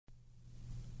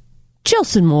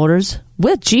Chilson Motors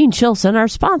with Gene Chilson are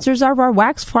sponsors of our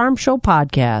Wax Farm Show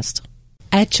podcast.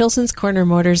 At Chilson's Corner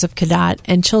Motors of Cadott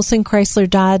and Chilson Chrysler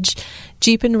Dodge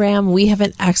Jeep and Ram, we have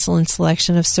an excellent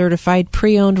selection of certified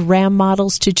pre-owned Ram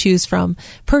models to choose from.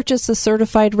 Purchase a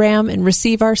certified Ram and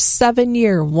receive our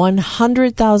 7-year,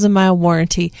 100,000-mile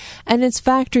warranty and its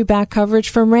factory-back coverage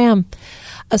from Ram.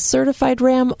 A certified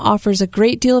Ram offers a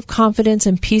great deal of confidence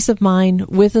and peace of mind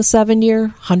with a 7-year,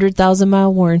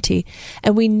 100,000-mile warranty.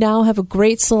 And we now have a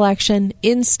great selection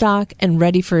in stock and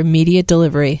ready for immediate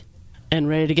delivery. And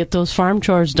ready to get those farm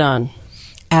chores done.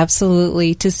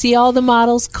 Absolutely. To see all the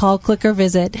models, call, click, or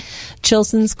visit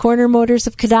Chilson's Corner Motors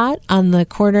of Cadott on the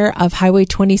corner of Highway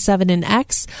 27 and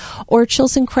X, or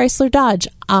Chilson Chrysler Dodge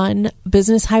on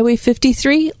Business Highway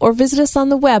 53, or visit us on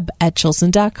the web at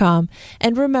chilson.com.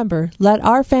 And remember, let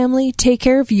our family take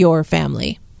care of your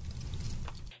family.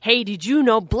 Hey, did you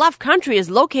know Bluff Country is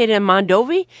located in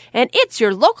Mondovi, and it's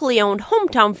your locally owned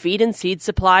hometown feed and seed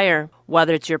supplier?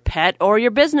 Whether it's your pet or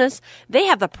your business, they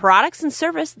have the products and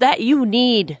service that you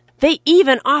need. They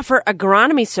even offer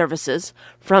agronomy services,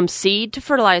 from seed to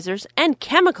fertilizers and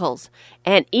chemicals,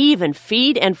 and even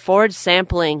feed and forage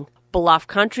sampling. Bluff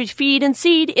Country Feed and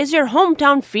Seed is your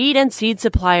hometown feed and seed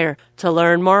supplier. To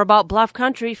learn more about Bluff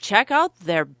Country, check out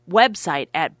their website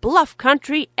at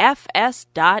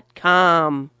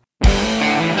bluffcountryfs.com.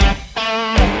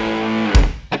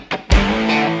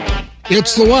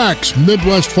 It's the Wax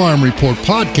Midwest Farm Report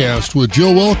podcast with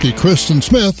Joe Welke, Kristen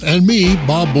Smith, and me,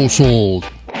 Bob Bosold.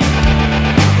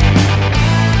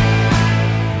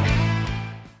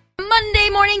 Monday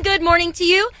morning, good morning to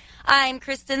you. I'm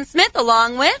Kristen Smith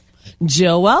along with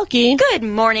Jill Welke. Good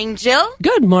morning, Jill.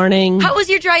 Good morning. How was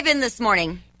your drive-in this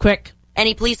morning? Quick.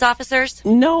 Any police officers?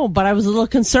 No, but I was a little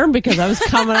concerned because I was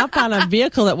coming up on a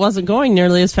vehicle that wasn't going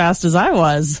nearly as fast as I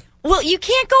was. Well, you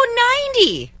can't go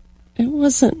 90. It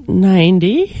wasn't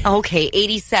 90. Okay,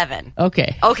 87.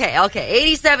 Okay.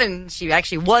 87. She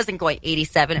actually wasn't going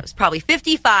 87. It was probably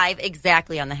 55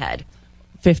 exactly on the head.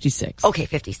 56. Okay,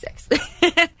 56.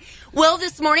 Well,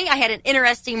 this morning I had an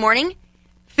interesting morning.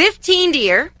 15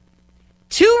 deer,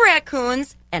 2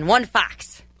 raccoons, and 1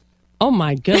 fox. Oh,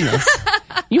 my goodness.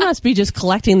 You must be just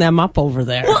collecting them up over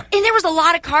there. Well, and there was a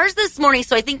lot of cars this morning,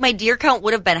 so I think my deer count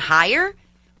would have been higher.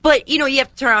 But, you have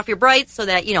to turn off your brights so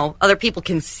that, other people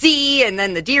can see, and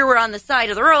then the deer were on the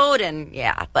side of the road, and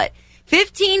yeah. But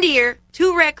 15 deer,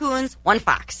 2 raccoons, 1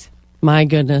 fox. My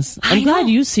goodness. I'm glad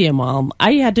you see them all.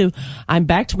 I'm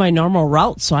back to my normal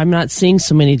route, so I'm not seeing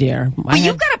so many deer. Well,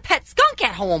 you've got a pet skunk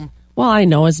at home. Well, I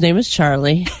know. His name is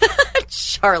Charlie.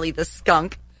 Charlie the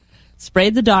skunk.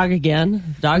 Sprayed the dog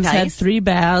again. Dog's had 3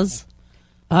 baths.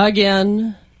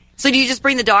 Again. So do you just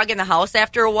bring the dog in the house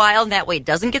after a while, and that way it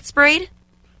doesn't get sprayed?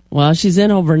 Well, she's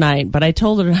in overnight, but I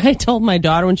told my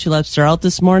daughter when she left her out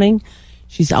this morning,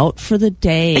 she's out for the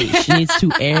day. She needs to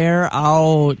air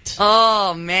out.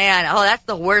 Oh, man. Oh, that's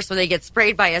the worst when they get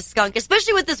sprayed by a skunk,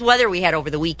 especially with this weather we had over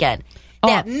the weekend.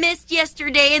 That mist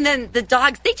yesterday, and then the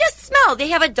dogs, they just smell. They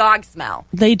have a dog smell.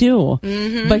 They do.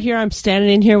 Mm-hmm. But here I'm standing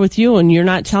in here with you, and you're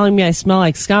not telling me I smell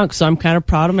like skunk, so I'm kind of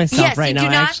proud of myself right now,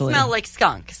 actually. Yes, you do not smell like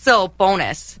skunk, so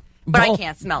bonus. But I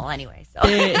can't smell anyway, so.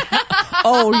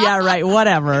 Oh, yeah, right,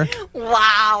 whatever.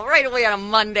 Wow, right away on a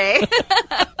Monday.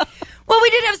 Well, we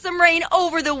did have some rain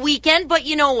over the weekend, but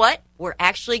you know what? We're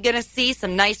actually going to see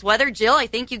some nice weather. Jill, I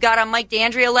think you got on Mike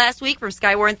D'Andrea last week from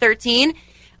Skywarn 13.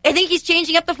 I think he's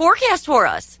changing up the forecast for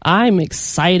us. I'm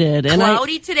excited.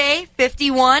 Cloudy today,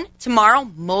 51. Tomorrow,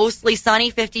 mostly sunny,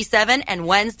 57. And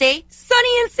Wednesday,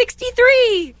 sunny and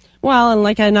 63. Well, and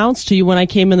like I announced to you when I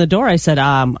came in the door, I said,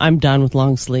 I'm done with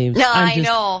long sleeves. No, I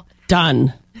know.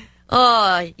 Done.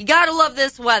 Oh, you got to love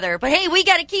this weather. But hey, we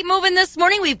got to keep moving this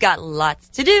morning. We've got lots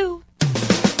to do.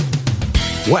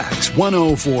 Wax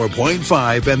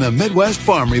 104.5 and the Midwest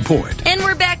Farm Report. And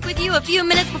we're back with you a few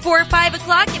minutes before 5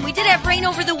 o'clock, and we did have rain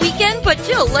over the weekend. But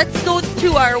Jill, let's go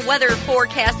to our weather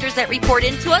forecasters that report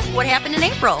into us what happened in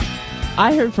April.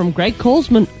 I heard from Greg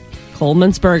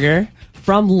Coleman'sberger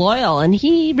from Loyal, and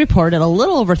he reported a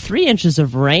little over 3 inches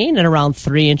of rain and around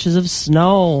 3 inches of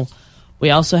snow.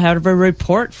 We also have a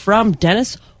report from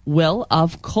Dennis Will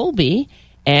of Colby,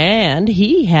 and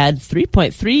he had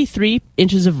 3.33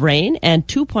 inches of rain and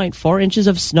 2.4 inches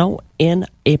of snow in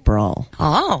April.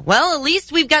 Oh, well, at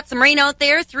least we've got some rain out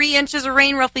there. 3 inches of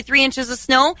rain, roughly 3 inches of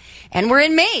snow. And we're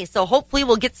in May, so hopefully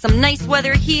we'll get some nice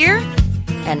weather here.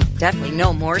 And definitely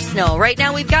no more snow. Right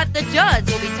now we've got the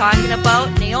Judds. We'll be talking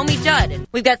about Naomi Judd.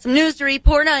 We've got some news to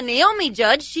report on Naomi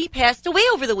Judd. She passed away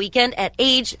over the weekend at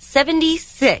age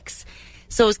 76.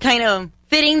 So it's kind of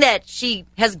fitting that she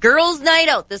has girls' night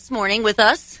out this morning with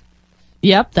us.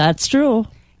 Yep, that's true.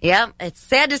 Yeah, it's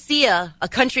sad to see a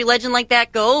country legend like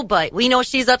that go, but we know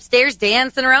she's upstairs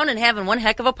dancing around and having one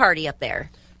heck of a party up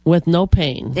there. With no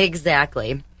pain.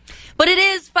 Exactly. But it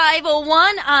is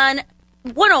 5:01 on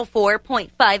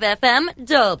 104.5 FM,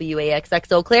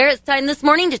 WAXX Eau Claire. It's time this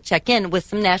morning to check in with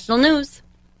some national news.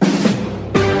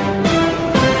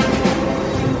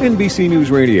 NBC News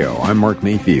Radio, I'm Mark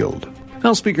Mayfield.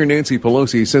 House Speaker Nancy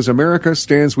Pelosi says America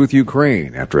stands with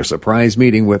Ukraine after a surprise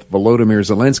meeting with Volodymyr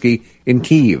Zelensky in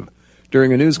Kyiv.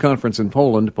 During a news conference in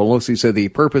Poland, Pelosi said the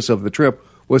purpose of the trip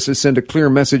was to send a clear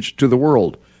message to the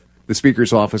world. The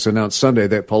Speaker's office announced Sunday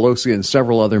that Pelosi and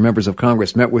several other members of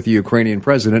Congress met with the Ukrainian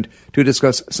president to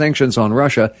discuss sanctions on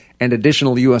Russia and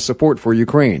additional U.S. support for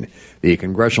Ukraine. The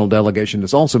congressional delegation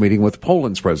is also meeting with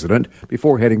Poland's president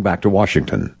before heading back to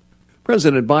Washington.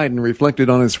 President Biden reflected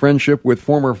on his friendship with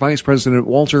former Vice President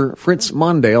Walter Fritz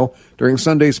Mondale during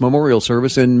Sunday's memorial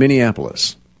service in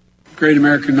Minneapolis. Great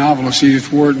American novelist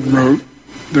Edith Wharton wrote,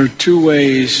 "There are two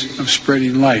ways of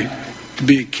spreading light, to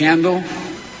be a candle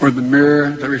or the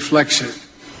mirror that reflects it."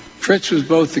 Fritz was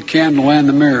both the candle and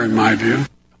the mirror, in my view.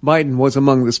 Biden was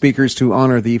among the speakers to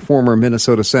honor the former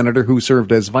Minnesota senator who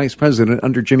served as vice president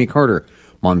under Jimmy Carter.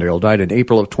 Mondale died in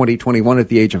April of 2021 at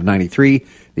the age of 93.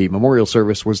 The memorial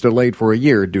service was delayed for a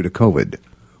year due to COVID.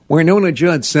 Wynonna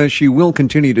Judd says she will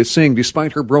continue to sing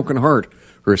despite her broken heart.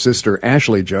 Her sister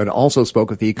Ashley Judd also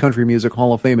spoke at the Country Music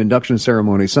Hall of Fame induction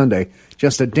ceremony Sunday,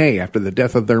 just a day after the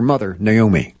death of their mother,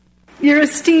 Naomi. Your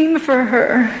esteem for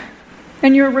her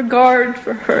and your regard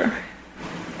for her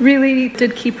really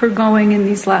did keep her going in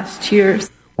these last years.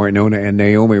 Wynonna and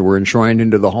Naomi were enshrined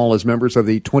into the hall as members of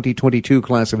the 2022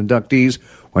 class of inductees.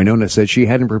 Wynonna said she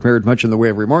hadn't prepared much in the way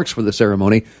of remarks for the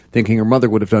ceremony, thinking her mother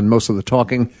would have done most of the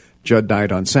talking. Judd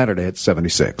died on Saturday at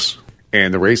 76.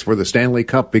 And the race for the Stanley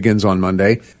Cup begins on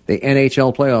Monday. The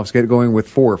NHL playoffs get going with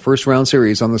 4 first-round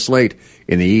series on the slate.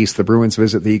 In the East, the Bruins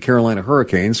visit the Carolina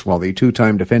Hurricanes, while the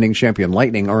two-time defending champion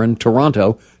Lightning are in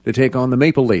Toronto to take on the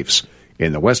Maple Leafs.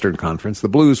 In the Western Conference, the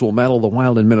Blues will battle the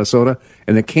Wild in Minnesota,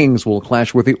 and the Kings will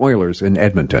clash with the Oilers in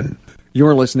Edmonton.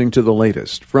 You're listening to the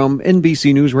latest from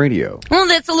NBC News Radio. Well,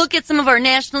 that's a look at some of our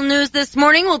national news this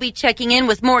morning. We'll be checking in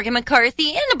with Morgan McCarthy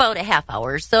in about a half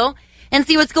hour or so and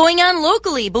see what's going on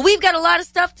locally. But we've got a lot of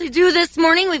stuff to do this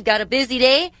morning. We've got a busy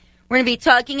day. We're going to be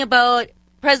talking about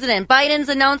President Biden's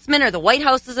announcement, or the White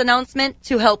House's announcement,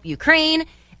 to help Ukraine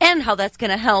and how that's going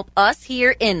to help us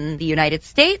here in the United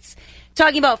States.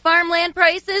 Talking about farmland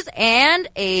prices and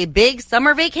a big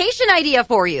summer vacation idea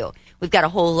for you. We've got a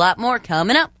whole lot more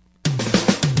coming up.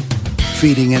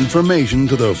 Feeding information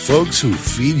to the folks who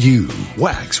feed you.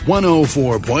 Wax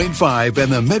 104.5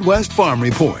 and the Midwest Farm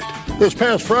Report. This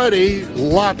past Friday,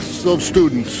 lots of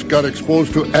students got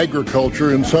exposed to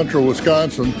agriculture in central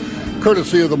Wisconsin,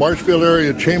 courtesy of the Marshfield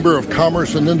Area Chamber of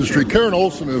Commerce and Industry. Karen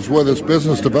Olson is with us,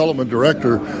 Business Development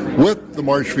Director with the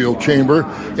Marshfield Chamber.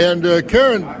 And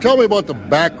Karen, tell me about the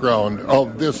background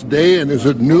of this day, and is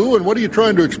it new, and what are you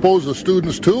trying to expose the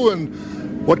students to, and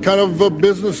what kind of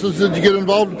businesses did you get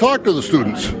involved to talk to the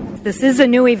students? This is a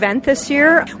new event this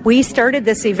year. We started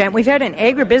this event. We've had an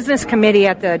agribusiness committee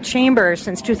at the Chamber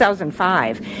since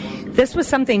 2005. This was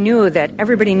something new that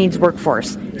everybody needs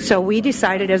workforce. So we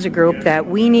decided as a group that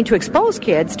we need to expose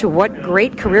kids to what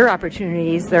great career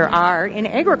opportunities there are in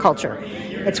agriculture.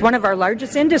 It's one of our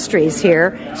largest industries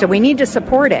here, so we need to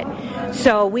support it.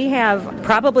 So we have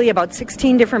probably about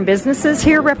 16 different businesses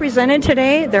here represented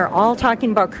today. They're all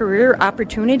talking about career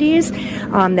opportunities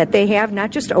that they have,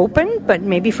 not just open, but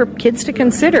maybe for kids to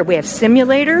consider. We have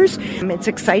simulators. It's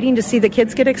exciting to see the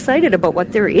kids get excited about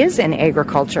what there is in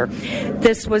agriculture.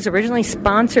 This was originally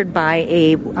sponsored by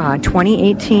a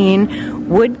 2018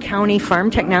 Wood County Farm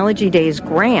Technology Days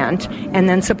grant, and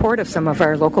then support of some of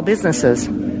our local businesses.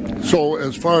 So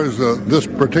as far as this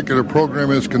particular program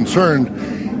is concerned,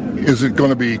 is it going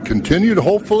to be continued,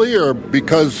 hopefully, or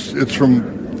because it's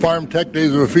from Farm Tech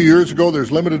Days of a few years ago,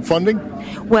 there's limited funding?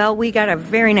 Well, we got a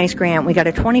very nice grant. We got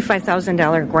a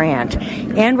 $25,000 grant,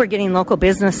 and we're getting local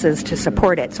businesses to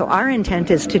support it. So our intent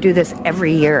is to do this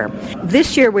every year.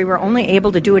 This year, we were only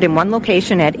able to do it in one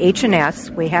location at H&S.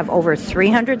 We have over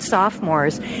 300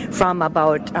 sophomores from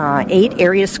about 8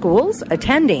 area schools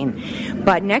attending.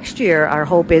 But next year, our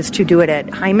hope is to do it at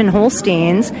Hyman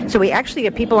Holstein's. So we actually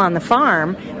get people on the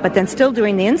farm, but then still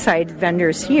doing the inside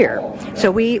vendors here.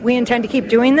 So we intend to keep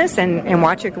doing this and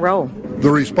watch it grow. the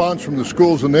response from the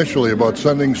schools initially about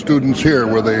sending students here?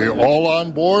 Were they all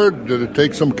on board? Did it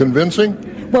take some convincing?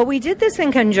 Well, we did this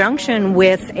in conjunction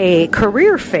with a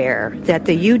career fair that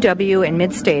the UW and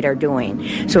Midstate are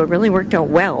doing. So it really worked out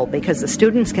well because the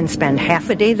students can spend half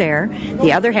a day there.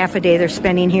 The other half a day they're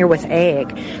spending here with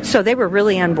ag. So they were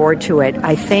really on board to it.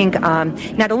 I think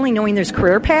not only knowing there's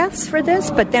career paths for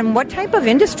this, but then what type of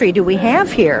industry do we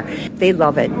have here? They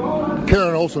love it.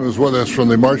 Karen Olson is with us from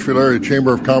the Marshfield Area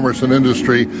Chamber of Commerce and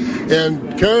Industry.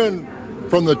 And Karen,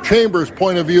 from the Chamber's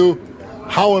point of view,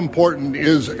 how important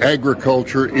is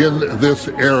agriculture in this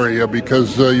area?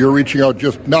 Because you're reaching out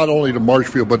just not only to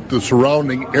Marshfield, but the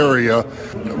surrounding area.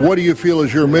 What do you feel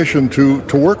is your mission to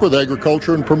work with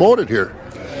agriculture and promote it here?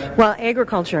 Well,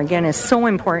 agriculture, again, is so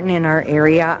important in our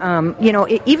area.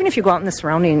 Even if you go out in the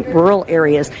surrounding rural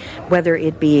areas, whether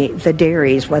it be the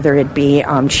dairies, whether it be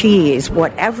cheese,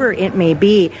 whatever it may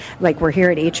be, like we're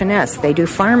here at H&S, they do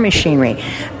farm machinery.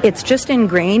 It's just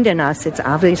ingrained in us. It's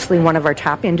obviously one of our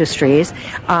top industries.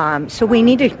 So we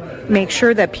need to make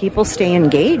sure that people stay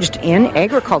engaged in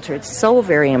agriculture. It's so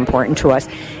very important to us.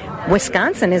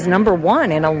 Wisconsin is number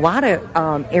one in a lot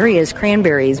of areas,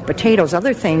 cranberries, potatoes,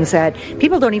 other things that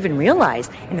people don't even realize.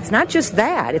 And it's not just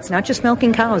that. It's not just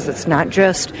milking cows. It's not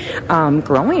just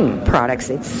growing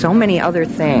products. It's so many other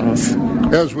things.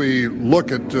 As we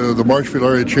look at the Marshfield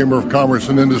Area Chamber of Commerce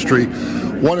and Industry,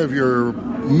 one of your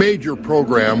major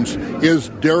programs is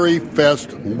Dairy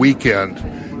Fest Weekend.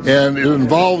 And it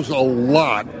involves a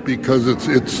lot because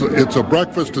it's a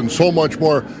breakfast and so much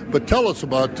more. But tell us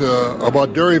about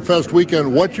Dairy Fest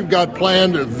Weekend, what you've got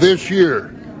planned this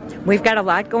year. We've got a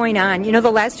lot going on. You know,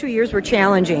 the last 2 years were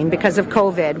challenging because of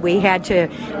COVID. We had to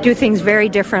do things very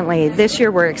differently. This year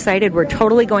we're excited. We're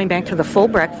totally going back to the full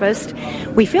breakfast.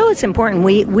 We feel it's important.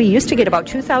 We used to get about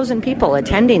 2,000 people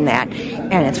attending that,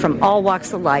 and it's from all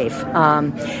walks of life.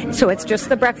 So it's just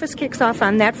the breakfast kicks off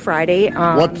on that Friday.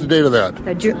 What's the date of that?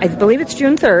 I believe it's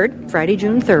June 3rd, Friday,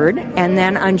 June 3rd. And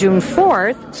then on June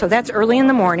 4th, so that's early in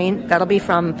the morning, that'll be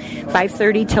from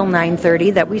 5:30 till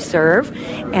 9:30 that we serve.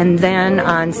 And then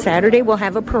on Saturday, we'll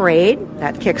have a parade.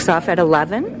 That kicks off at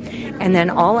 11. And then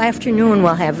all afternoon,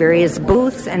 we'll have various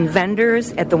booths and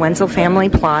vendors at the Wenzel Family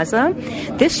Plaza.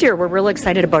 This year, we're really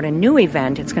excited about a new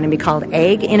event. It's going to be called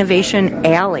Ag Innovation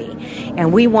Alley.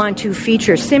 And we want to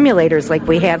feature simulators like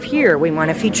we have here. We want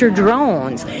to feature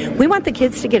drones. We want the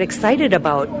kids to get excited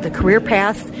about the career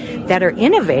paths that are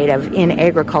innovative in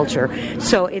agriculture.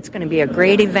 So it's going to be a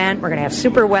great event. We're going to have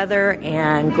super weather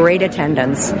and great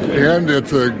attendance. And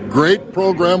it's a great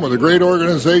program with a great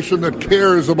organization that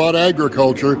cares about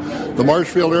agriculture. The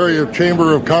Marshfield Area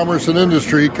Chamber of Commerce and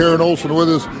Industry. Karen Olson with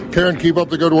us. Karen, keep up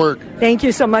the good work. Thank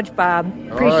you so much, Bob.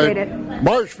 Appreciate it.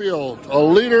 Marshfield, a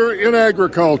leader in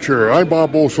agriculture. I'm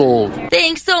Bob Bosold.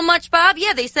 Thanks so much, Bob.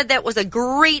 Yeah, they said that was a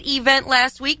great event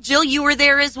last week. Jill, you were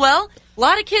there as well. A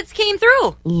lot of kids came through.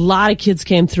 A lot of kids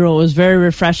came through. It was very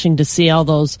refreshing to see all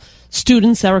those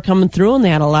students that were coming through, and they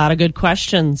had a lot of good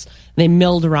questions. They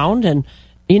milled around and,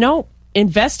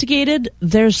 investigated.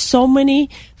 There's so many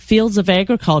fields of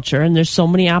agriculture, and there's so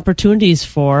many opportunities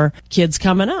for kids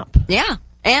coming up. Yeah.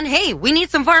 And, hey, we need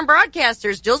some farm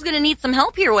broadcasters. Jill's going to need some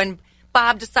help here when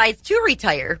Bob decides to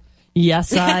retire.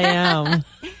 Yes, I am.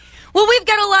 Well, we've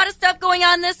got a lot of stuff going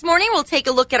on this morning. We'll take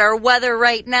a look at our weather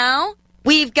right now.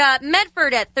 We've got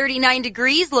Medford at 39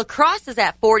 degrees, La Crosse is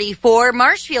at 44,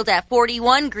 Marshfield at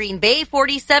 41, Green Bay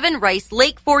 47, Rice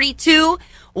Lake 42,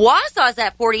 Wausau's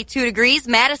at 42 degrees,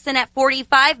 Madison at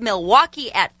 45,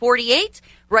 Milwaukee at 48,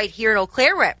 right here in Eau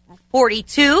Claire we're at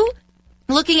 42.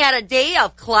 Looking at a day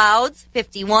of clouds,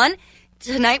 51.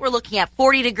 Tonight we're looking at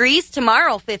 40 degrees,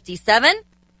 tomorrow 57.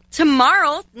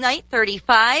 Tomorrow night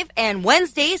 35, and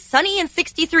Wednesday sunny and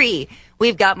 63.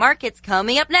 We've got markets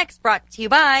coming up next, brought to you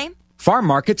by... Farm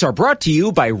markets are brought to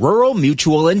you by Rural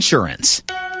Mutual Insurance.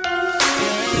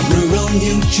 Rural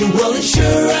Mutual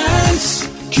Insurance,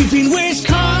 keeping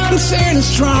Wisconsin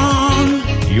strong.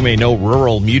 You may know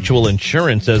Rural Mutual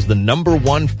Insurance as the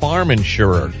 #1 farm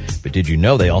insurer. But did you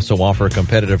know they also offer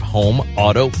competitive home,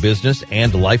 auto, business,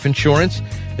 and life insurance?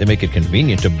 They make it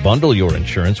convenient to bundle your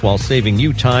insurance while saving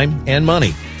you time and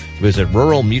money. Visit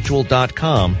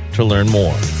ruralmutual.com to learn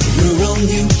more. Rural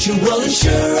Mutual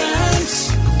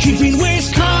Insurance, keeping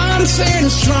Wisconsin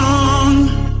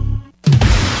strong.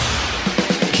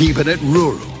 Keeping it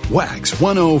rural. Wax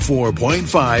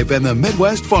 104.5 and the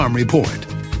Midwest Farm Report.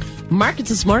 Markets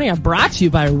this morning are brought to you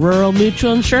by Rural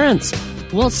Mutual Insurance.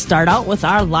 We'll start out with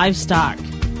our livestock.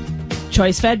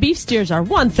 Choice-fed beef steers are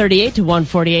 $138 to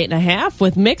 $148.5,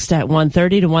 with mixed at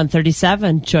 $130 to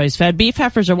 $137. Choice-fed beef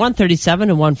heifers are $137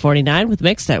 to $149, with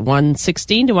mixed at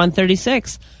 $116 to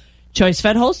 $136. Choice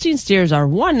fed Holstein steers are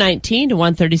 119 to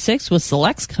 136, with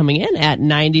selects coming in at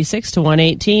 96 to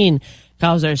 118.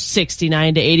 Cows are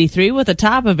 69 to 83, with a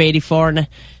top of 84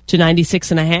 to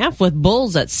 96 and a half, with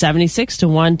bulls at 76 to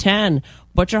 110.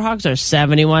 Butcher hogs are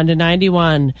 71 to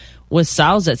 91, with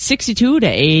sows at 62 to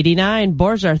 89.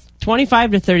 Boars are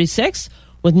 25 to 36,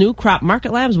 with new crop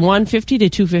market lambs 150 to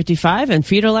 255, and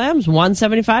feeder lambs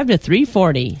 175 to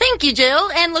 340. Thank you, Jill.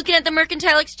 And looking at the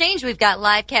Mercantile Exchange, we've got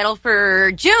live cattle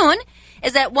for June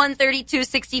is at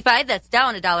 132.65. That's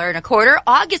down $1.25.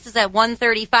 August is at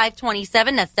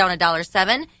 135.27. That's down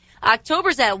 $1.07.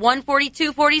 October's at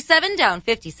 142.47, down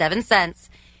 57 cents.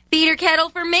 Feeder cattle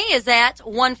for May is at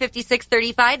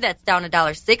 156.35. That's down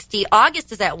 $1.60.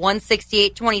 August is at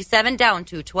 168.27, down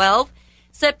 $2.12.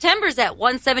 September's at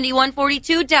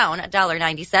 171.42, down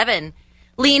 $1.97.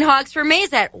 Lean hogs for May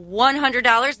is at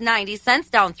 $100.90,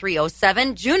 down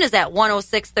 $3.07. June is at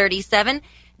 106.37,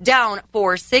 down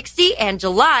 $4.60, and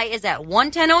July is at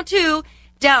 110.02,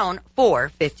 down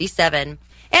 $4.57.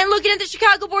 And looking at the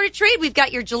Chicago Board of Trade, we've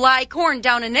got your July corn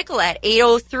down a nickel at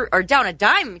 8.03, or down a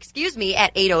dime, at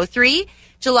 8.03.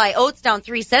 July oats down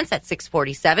 3 cents at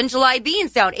 6.47. July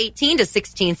beans down 18 to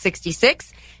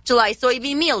 16.66. July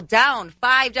soybean meal down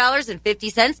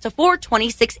 $5.50 to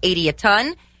 $4.26.80 a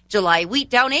ton. July wheat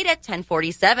down 8 at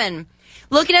 10.47.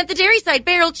 Looking at the dairy side,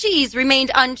 barrel cheese remained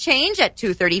unchanged at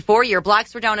 $2.34. Your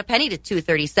blocks were down a penny to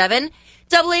 $2.37.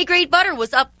 Double A grade butter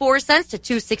was up 4 cents to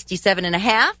 $2.67 and a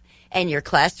half. And your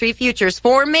Class 3 futures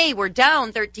for May were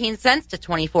down 13 cents to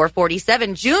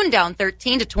 $24.47. June down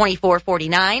 13 to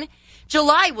 $24.49.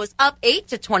 July was up 8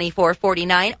 to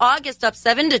 $24.49. August up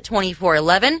 7 to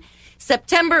 $24.11.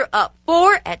 September up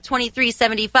 4 at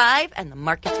 $23.75. And the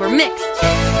markets were mixed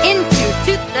into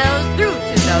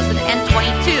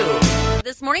 2022.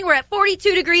 This morning we're at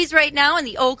 42 degrees right now in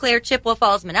the Eau Claire, Chippewa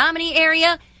Falls, Menominee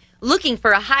area. Looking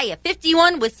for a high of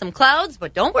 51 with some clouds,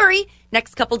 but don't worry.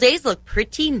 Next couple days look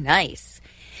pretty nice.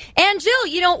 And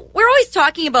Jill, we're always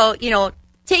talking about,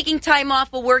 taking time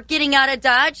off of work, getting out of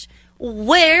Dodge.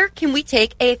 Where can we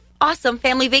take a awesome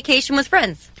family vacation with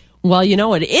friends? Well,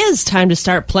 it is time to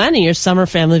start planning your summer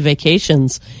family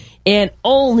vacations. In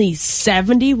only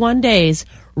 71 days,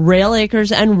 Rail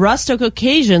Acres and Rustock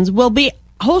Occasions will be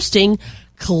hosting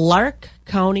Clark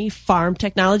County Farm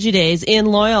Technology Days in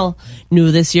Loyal.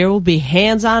 New this year will be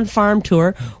hands-on farm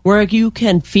tour where you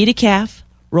can feed a calf,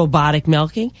 robotic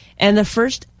milking, and the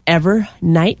first ever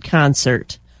night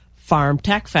concert, Farm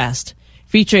Tech Fest,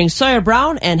 featuring Sawyer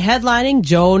Brown and headlining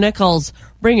Joe Nichols.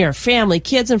 Bring your family,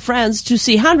 kids, and friends to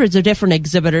see hundreds of different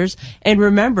exhibitors, and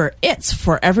remember, it's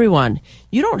for everyone.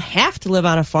 You don't have to live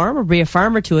on a farm or be a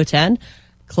farmer to attend.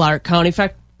 Clark County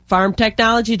Farm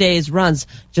Technology Days runs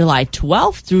July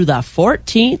 12th through the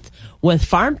 14th with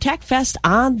Farm Tech Fest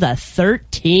on the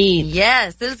 13th.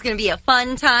 Yes, this is going to be a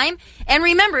fun time. And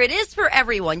remember, it is for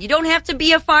everyone. You don't have to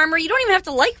be a farmer. You don't even have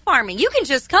to like farming. You can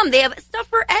just come. They have stuff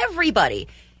for everybody.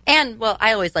 And, well,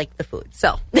 I always like the food,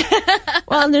 so.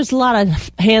 Well, and there's a lot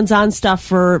of hands-on stuff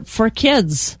for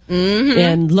kids. Mm-hmm.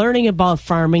 And learning about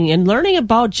farming and learning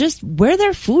about just where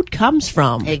their food comes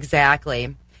from.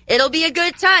 Exactly. It'll be a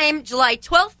good time, July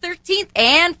 12th, 13th,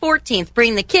 and 14th.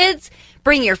 Bring the kids,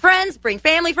 bring your friends, bring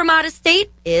family from out of state.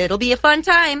 It'll be a fun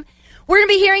time. We're going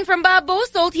to be hearing from Bob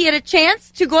Bosold. He had a chance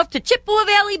to go up to Chippewa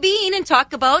Valley Bean and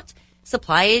talk about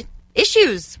supply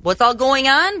issues. What's all going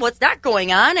on, what's not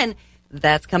going on, and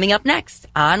that's coming up next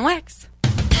on Wax.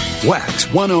 Wax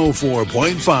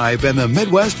 104.5 and the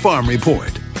Midwest Farm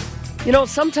Report.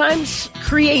 Sometimes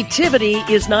creativity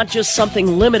is not just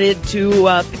something limited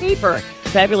to paper.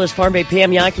 Fabulous farm babe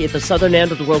Pam Yankee at the southern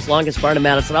end of the world's longest barn in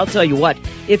Madison. I'll tell you what,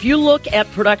 if you look at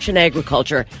production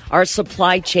agriculture, our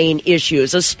supply chain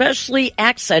issues, especially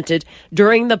accented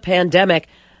during the pandemic,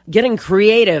 getting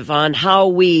creative on how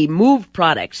we move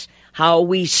products, how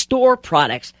we store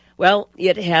products, well,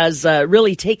 it has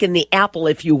really taken the apple,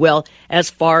 if you will, as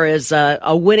far as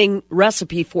a winning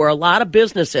recipe for a lot of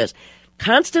businesses.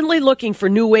 Constantly looking for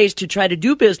new ways to try to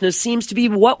do business seems to be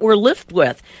what we're lived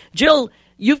with. Jill,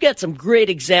 you've got some great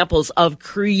examples of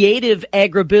creative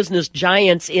agribusiness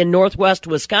giants in Northwest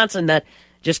Wisconsin that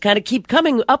just kind of keep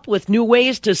coming up with new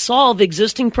ways to solve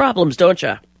existing problems, don't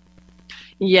you?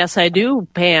 Yes, I do,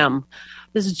 Pam.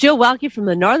 This is Jill Welke from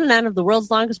the northern end of the world's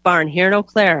longest barn here in Eau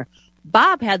Claire.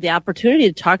 Bob had the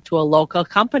opportunity to talk to a local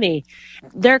company.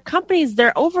 Their companies,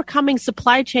 they're overcoming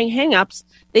supply chain hangups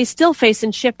they still face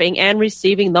in shipping and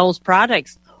receiving those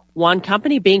products. One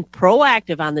company being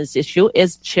proactive on this issue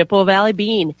is Chippewa Valley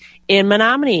Bean in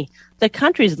Menominee, the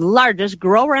country's largest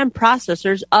grower and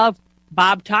processors of.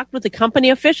 Bob talked with the company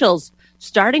officials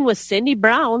starting with Cindy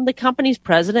Brown, the company's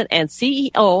president and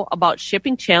CEO, about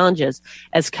shipping challenges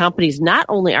as companies not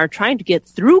only are trying to get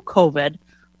through COVID,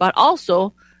 but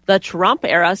also the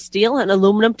Trump-era steel and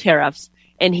aluminum tariffs.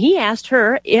 And he asked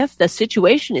her if the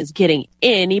situation is getting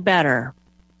any better.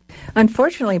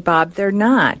 Unfortunately, Bob, they're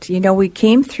not. You know, we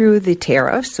came through the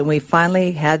tariffs, and we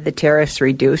finally had the tariffs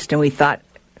reduced, and we thought,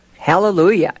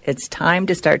 hallelujah, it's time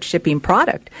to start shipping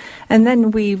product. And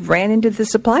then we ran into the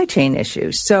supply chain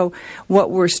issues. So what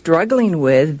we're struggling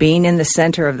with, being in the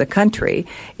center of the country,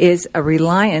 is a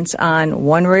reliance on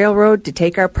one railroad to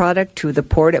take our product to the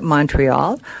port at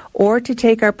Montreal or to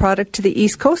take our product to the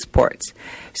East Coast ports.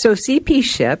 So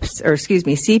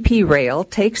CP Rail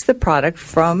takes the product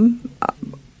from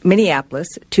Minneapolis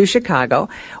to Chicago,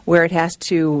 where it has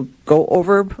to go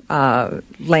over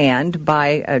land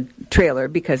by a trailer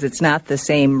because it's not the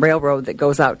same railroad that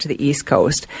goes out to the East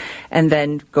Coast, and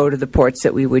then go to the ports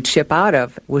that we would ship out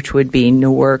of, which would be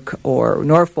Newark or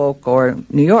Norfolk or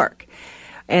New York.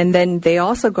 And then they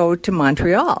also go to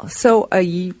Montreal. So,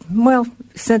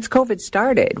 since COVID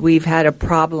started, we've had a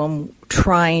problem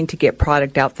trying to get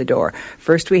product out the door.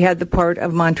 First, we had the Port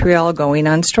of Montreal going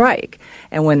on strike.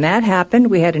 And when that happened,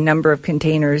 we had a number of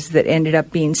containers that ended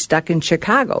up being stuck in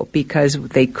Chicago because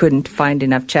they couldn't find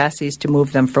enough chassis to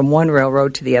move them from one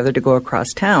railroad to the other to go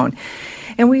across town.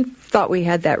 And we thought we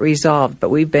had that resolved, but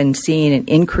we've been seeing an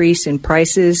increase in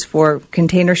prices for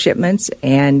container shipments,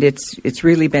 and it's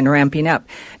really been ramping up.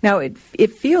 Now,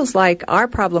 it feels like our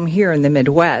problem here in the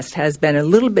Midwest has been a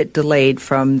little bit delayed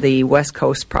from the West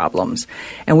Coast problems,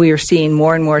 and we are seeing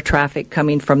more and more traffic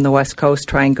coming from the West Coast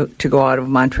trying to go out of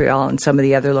Montreal and some of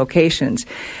the other locations.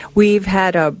 We've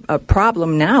had a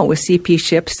problem now with CP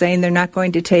ships saying they're not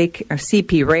going to take, or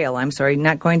CP Rail,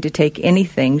 not going to take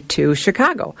anything to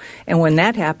Chicago. And when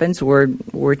that happens,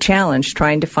 we're challenged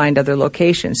trying to find other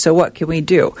locations. So what can we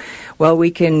do? Well, we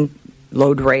can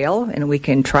load rail, and we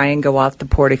can try and go out the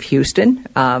Port of Houston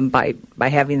by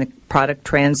having the product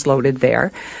transloaded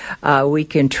there. We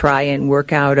can try and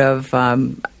work out of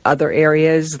other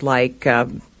areas like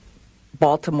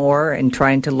Baltimore and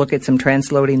trying to look at some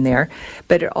transloading there.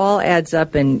 But it all adds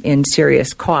up in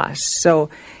serious costs.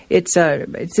 So it's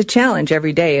a challenge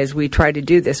every day as we try to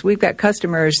do this. We've got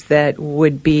customers that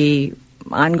would be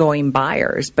ongoing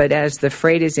buyers, but as the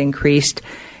freight has increased,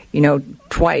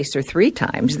 twice or three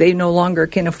times, they no longer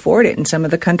can afford it in some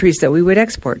of the countries that we would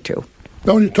export to.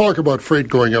 Now, when you talk about freight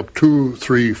going up 2,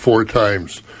 3, 4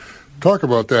 times, talk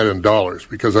about that in dollars,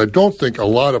 because I don't think a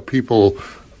lot of people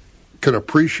can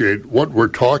appreciate what we're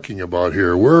talking about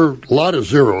here. We're a lot of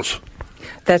zeros.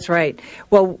 That's right.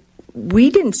 Well, we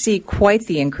didn't see quite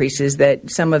the increases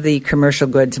that some of the commercial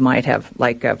goods might have,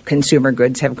 like consumer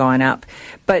goods have gone up.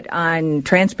 But on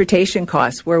transportation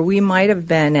costs, where we might have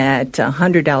been at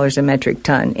 $100 a metric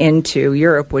ton into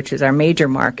Europe, which is our major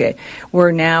market,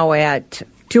 we're now at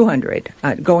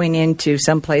 $200. Going into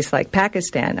some place like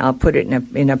Pakistan, I'll put it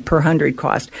in a per hundred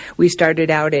cost. We started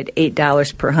out at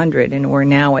 $8 per hundred, and we're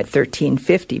now at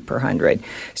 $13.50 per hundred.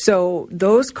 So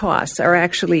those costs are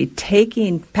actually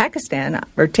taking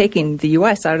the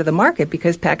U.S. out of the market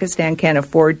because Pakistan can't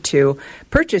afford to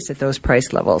purchase at those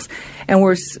price levels. And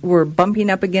we're bumping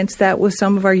up against that with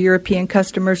some of our European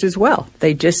customers as well.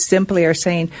 They just simply are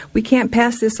saying, we can't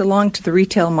pass this along to the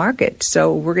retail market,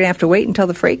 so we're going to have to wait until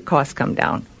the freight costs come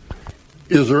down.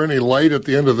 Is there any light at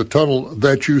the end of the tunnel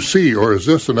that you see, or is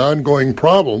this an ongoing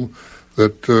problem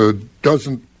that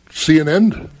doesn't see an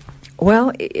end?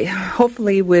 Well,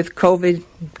 hopefully with COVID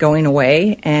going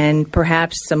away and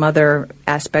perhaps some other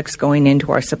aspects going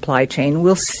into our supply chain,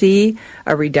 we'll see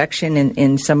a reduction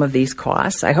in some of these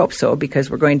costs. I hope so, because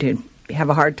we're going to have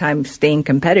a hard time staying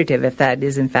competitive if that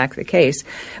is in fact the case.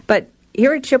 But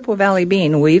here at Chippewa Valley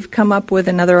Bean, we've come up with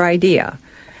another idea.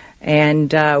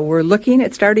 And we're looking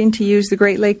at starting to use the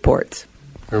Great Lake ports.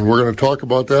 And we're going to talk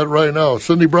about that right now.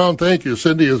 Cindy Brown, thank you.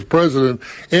 Cindy is president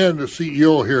and the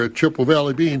CEO here at Chippewa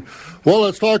Valley Bean. Well,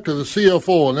 let's talk to the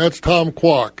CFO, and that's Tom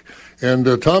Kwok. And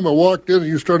Tom, I walked in and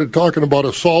you started talking about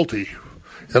a salty.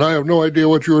 And I have no idea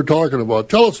what you were talking about.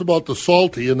 Tell us about the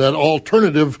salty and that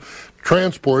alternative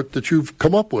transport that you've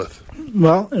come up with.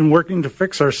 Well, in working to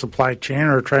fix our supply chain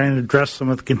or trying to address some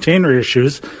of the container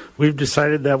issues, we've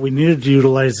decided that we needed to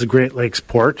utilize the Great Lakes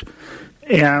Port.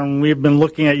 And we've been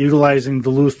looking at utilizing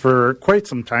Duluth for quite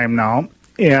some time now.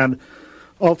 And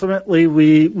ultimately,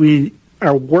 we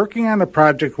are working on a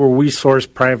project where we source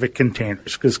private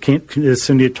containers, because as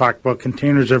Cindy talked about,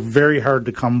 containers are very hard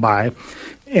to come by.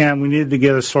 And we needed to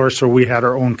get a source where we had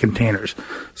our own containers.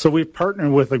 So we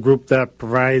partnered with a group that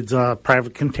provides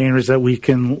private containers that we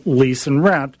can lease and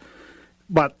rent.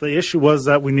 But the issue was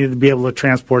that we needed to be able to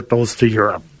transport those to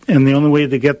Europe. and the only way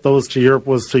to get those to Europe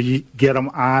was to get them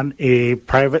on a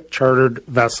private chartered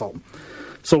vessel.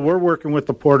 So we're working with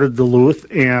the Port of Duluth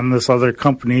and this other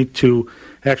company to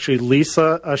actually lease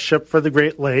a ship for the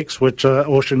Great Lakes, which an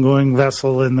ocean-going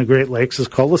vessel in the Great Lakes is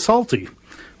called a Salty,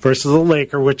 versus a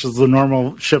Laker, which is the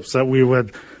normal ships that we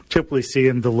would typically see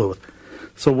in Duluth.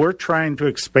 So we're trying to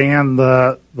expand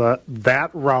that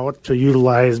route to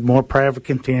utilize more private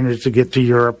containers to get to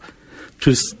Europe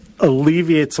to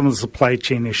alleviate some of the supply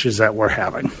chain issues that we're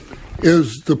having.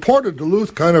 Is the Port of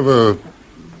Duluth kind of a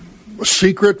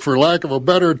secret, for lack of a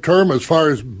better term, as far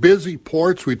as busy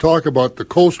ports? We talk about the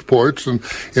coast ports, and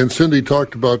Cindy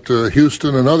talked about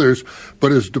Houston and others,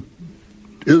 but is the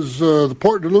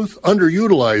Port of Duluth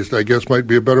underutilized, I guess might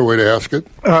be a better way to ask it?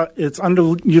 It's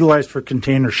underutilized for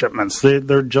container shipments.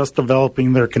 They're just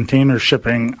developing their container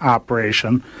shipping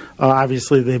operation.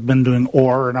 Obviously, they've been doing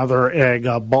ore and other ag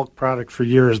bulk products for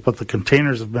years, but the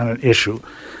containers have been an issue.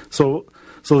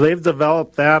 So they've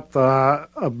developed that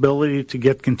ability to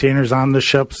get containers on the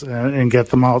ships and get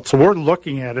them out. So we're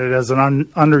looking at it as an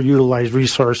underutilized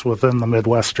resource within the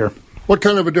Midwest here. What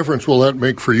kind of a difference will that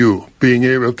make for you, being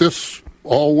able, if this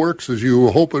all works as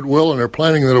you hope it will and are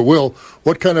planning that it will,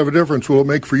 what kind of a difference will it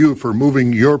make for you for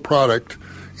moving your product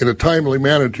in a timely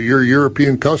manner to your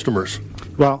European customers?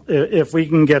 Well, if we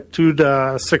can get 200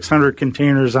 to 600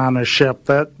 containers on a ship,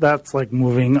 that's like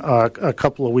moving a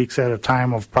couple of weeks at a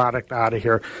time of product out of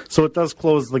here. So it does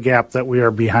close the gap that we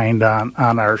are behind on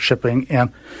our shipping,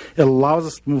 and it allows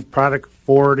us to move product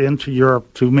forward into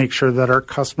Europe to make sure that our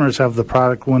customers have the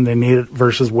product when they need it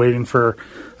versus waiting for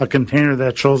a container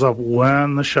that shows up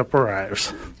when the ship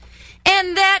arrives.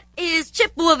 And that is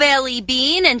Chippewa Valley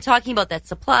Bean, and talking about that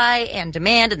supply and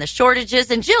demand and the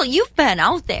shortages. And Jill, you've been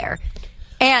out there.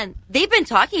 And they've been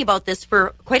talking about this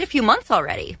for quite a few months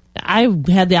already. I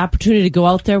had the opportunity to go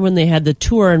out there when they had the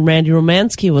tour, and Randy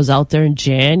Romansky was out there in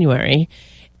January.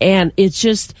 And it's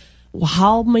just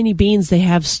how many beans they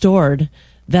have stored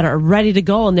that are ready to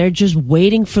go, and they're just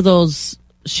waiting for those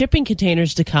shipping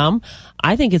containers to come.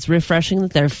 I think it's refreshing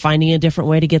that they're finding a different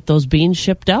way to get those beans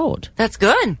shipped out. That's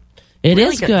good. It really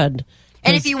is good.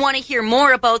 And if you want to hear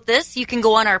more about this, you can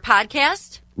go on our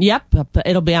podcast. Yep,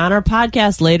 it'll be on our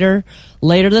podcast later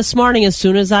this morning as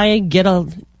soon as I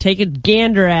take a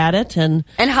gander at it. And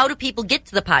how do people get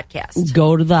to the podcast?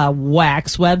 Go to the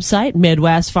WAX website,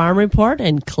 Midwest Farm Report,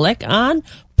 and click on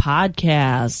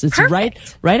podcasts. It's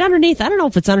Perfect. right underneath. I don't know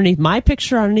if it's underneath my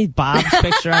picture, underneath Bob's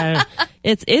picture.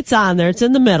 It's on there. It's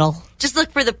in the middle. Just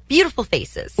look for the beautiful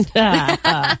faces. All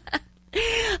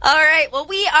right. Well,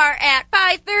 we are at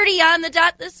 5:30 on the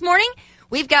dot this morning.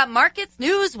 We've got markets,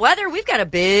 news, weather. We've got a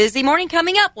busy morning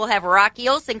coming up. We'll have Rocky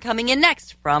Olson coming in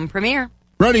next from Premier.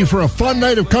 Ready for a fun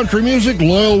night of country music?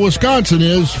 Loyal, Wisconsin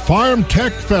is. Farm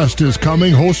Tech Fest is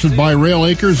coming, hosted by Rail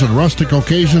Acres and Rustic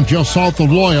Occasion just south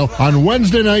of Loyal on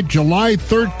Wednesday night, July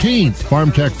 13th.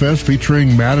 Farm Tech Fest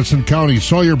featuring Madison County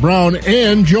Sawyer Brown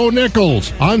and Joe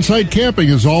Nichols. On-site camping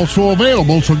is also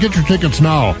available, so get your tickets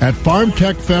now at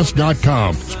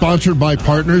farmtechfest.com. Sponsored by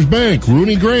Partners Bank,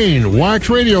 Rooney Grain, Wax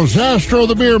Radio, Zastro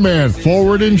the Beer Man,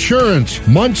 Forward Insurance,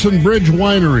 Munson Bridge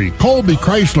Winery, Colby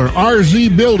Chrysler,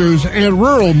 RZ Builders, and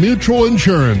Rural Mutual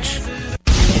Insurance.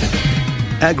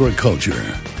 Agriculture.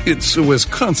 It's a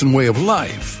Wisconsin way of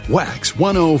life. Wax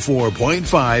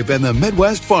 104.5 and the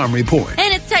Midwest Farm Report.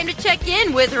 And it's time to check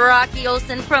in with Rocky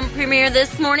Olson from Premier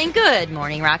this morning. Good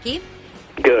morning, Rocky.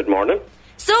 Good morning.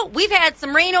 So we've had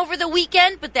some rain over the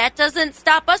weekend, but that doesn't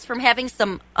stop us from having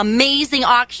some amazing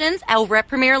auctions over at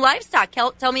Premier Livestock.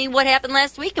 Tell me what happened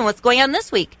last week and what's going on this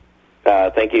week.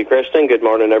 Thank you, Kristen. Good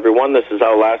morning, everyone. This is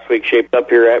how last week shaped up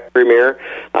here at Premier.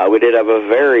 We did have a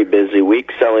very busy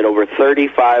week, selling over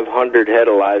 3,500 head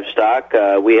of livestock.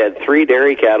 We had 3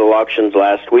 dairy cattle auctions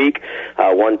last week,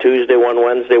 one Tuesday, one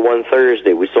Wednesday, one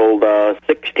Thursday. We sold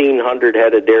 1,600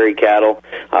 head of dairy cattle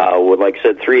with, like I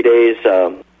said, 3 days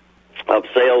of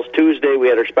sales. Tuesday, we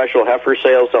had our special heifer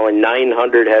sale, selling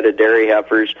 900 head of dairy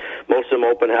heifers. Most of them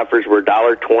open heifers were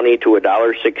 $1.20 to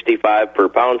 $1.65 per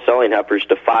pound, selling heifers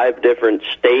to 5 different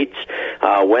states.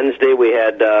 Wednesday, we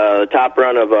had top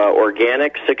run of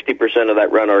organics, 60% of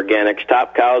that run organics.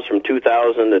 Top cows from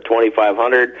 2,000 to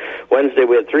 2,500. Wednesday,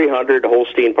 we had 300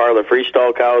 Holstein Parlor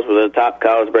freestall cows, with the top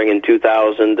cows bringing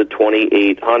 2,000 to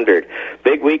 2,800.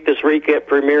 Big week this week at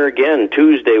Premier again.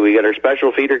 Tuesday, we got our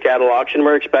special feeder cattle auction.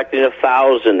 We're expecting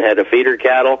 1,000 head of feeder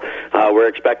cattle. We're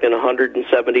expecting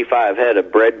 175 head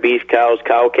of bred beef cows,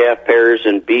 cow-calf pairs,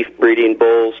 and beef breeding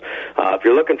bulls. If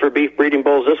you're looking for beef breeding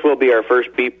bulls, this will be our first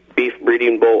beef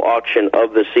breeding bull auction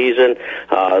of the season.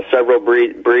 Several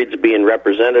breeds being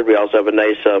represented. We also have a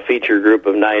nice feature group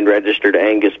of 9 registered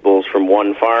Angus bulls from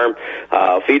one farm.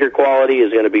 Feeder quality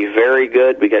is going to be very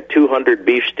good. We got 200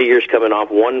 beef steers coming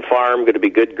off one farm, going to be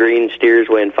good green steers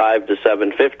weighing 5 to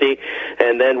 750.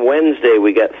 And then Wednesday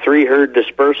we got 3 herd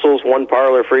dispersals, 1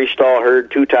 parlor freestall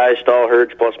herd, 2 tie stall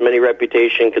herds, plus many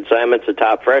reputation consignments of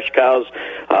top fresh cows,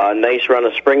 nice run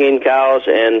of springing cows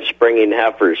and springing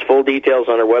heifers. Full details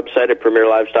on our website at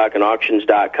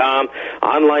PremierLivestockAndAuctions.com.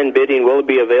 Online bidding will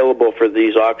be available for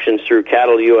these auctions through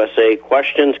Cattle USA.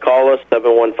 Questions, call us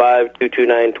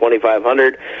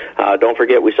 715-229-2500. Don't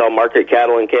forget we sell market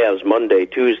cattle and calves Monday,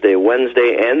 Tuesday,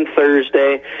 Wednesday, and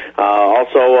Thursday.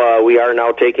 Also, we are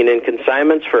now taking in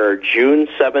consignments for our June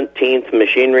 17th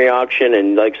machinery auction,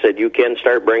 and like I said, you can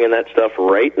start bringing that stuff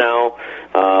right now.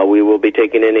 We will be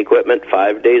taking in equipment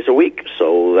 5 days a week,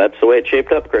 so that's the way it's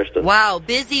shaped up, Kristen. Wow,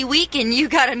 busy week, and you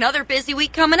got another busy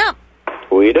week coming up.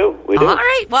 We do. All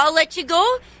right, well, I'll let you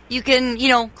go. You can,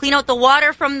 clean out the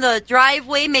water from the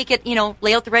driveway, make it,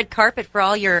 lay out the red carpet for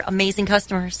all your amazing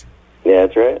customers. Yeah,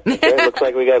 that's right. Looks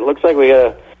like we got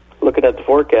looking at the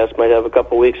forecast, might have a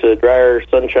couple weeks of drier,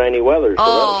 sunshiny weather. So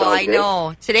I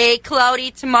know. Today,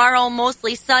 cloudy. Tomorrow,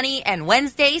 mostly sunny. And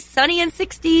Wednesday, sunny and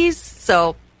 60s.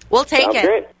 So we'll take it.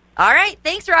 Great. All right.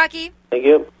 Thanks, Rocky. Thank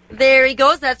you. There he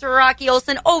goes. That's Rocky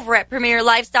Olson over at Premier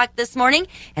Livestock this morning.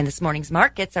 And this morning's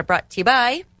markets are brought to you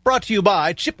by... Brought to you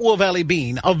by Chippewa Valley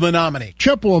Bean of Menominee.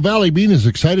 Chippewa Valley Bean is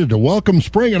excited to welcome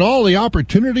spring and all the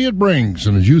opportunity it brings.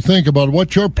 And as you think about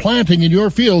what you're planting in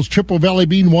your fields, Chippewa Valley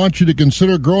Bean wants you to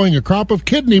consider growing a crop of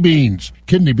kidney beans.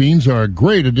 Kidney beans are a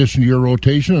great addition to your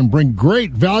rotation and bring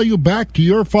great value back to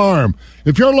your farm.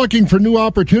 If you're looking for new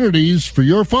opportunities for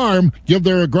your farm, give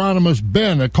their agronomist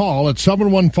Ben a call at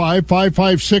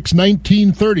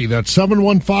 715-556-1930. That's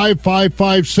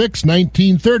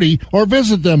 715-556-1930, or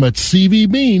visit them at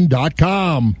cvbean.com.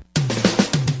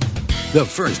 The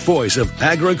first voice of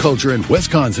agriculture in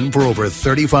Wisconsin for over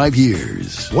 35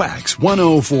 years. Wax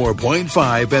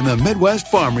 104.5 and the Midwest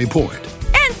Farm Report.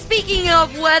 And speaking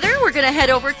of weather, we're going to head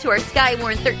over to our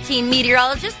Skywarn 13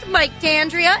 meteorologist, Mike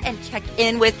D'Andrea, and check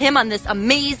in with him on this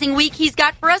amazing week he's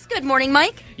got for us. Good morning,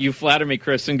 Mike. You flatter me,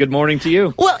 Kristen. Good morning to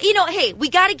you. Well, hey, we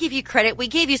got to give you credit. We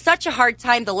gave you such a hard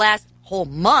time the last whole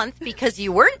month because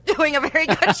you weren't doing a very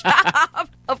good job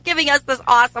of giving us this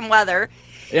awesome weather.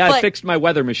 Yeah, I fixed my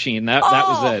weather machine. That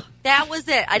was it. That was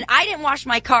it. And I didn't wash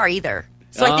my car either.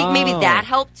 So I think maybe that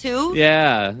helped too.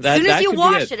 Yeah. As soon as you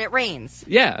wash it rains.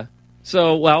 Yeah.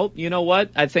 So, well, you know what?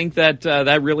 I think that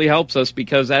that really helps us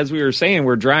because, as we were saying,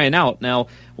 we're drying out. Now,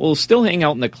 we'll still hang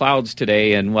out in the clouds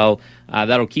today, and,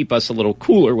 that'll keep us a little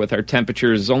cooler with our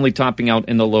temperatures only topping out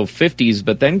in the low 50s.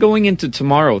 But then going into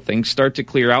tomorrow, things start to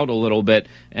clear out a little bit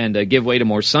and give way to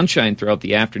more sunshine throughout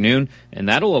the afternoon, and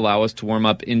that'll allow us to warm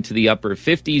up into the upper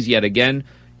 50s yet again.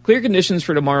 Clear conditions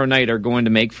for tomorrow night are going to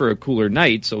make for a cooler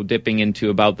night, so dipping into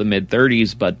about the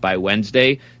mid-30s, but by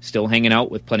Wednesday, still hanging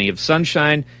out with plenty of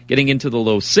sunshine, getting into the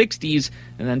low 60s,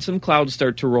 and then some clouds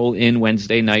start to roll in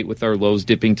Wednesday night with our lows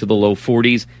dipping to the low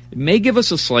 40s. It may give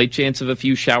us a slight chance of a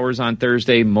few showers on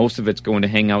Thursday. Most of it's going to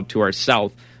hang out to our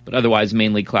south, but otherwise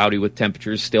mainly cloudy with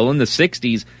temperatures still in the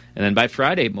 60s. And then by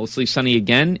Friday, mostly sunny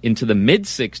again into the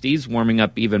mid-60s, warming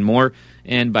up even more.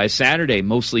 And by Saturday,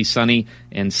 mostly sunny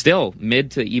and still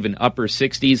mid to even upper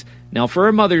 60s. Now, for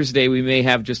our Mother's Day, we may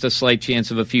have just a slight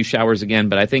chance of a few showers again,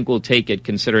 but I think we'll take it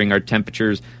considering our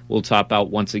temperatures will top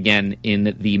out once again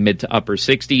in the mid to upper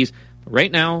 60s. But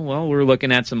right now, we're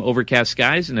looking at some overcast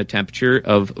skies and a temperature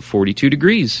of 42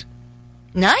 degrees.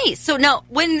 Nice. So now,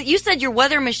 when you said your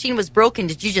weather machine was broken,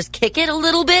 did you just kick it a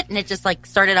little bit and it just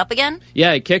started up again?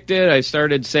 Yeah, I kicked it. I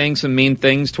started saying some mean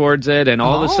things towards it, and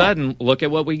all of a sudden, look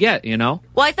at what we get, Well,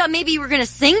 I thought maybe you were going to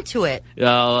sing to it.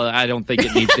 I don't think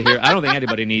it needs to hear. I don't think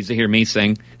anybody needs to hear me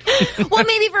sing. Well,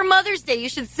 maybe for Mother's Day, you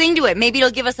should sing to it. Maybe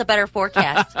it'll give us a better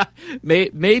forecast.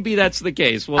 Maybe that's the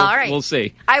case. All right. We'll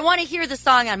see. I want to hear the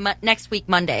song on next week,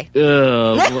 Monday.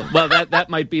 Well, that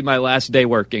might be my last day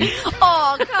working.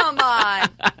 Oh, come on.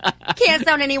 Can't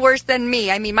sound any worse than me.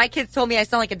 I mean, my kids told me I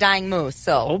sound like a dying moose,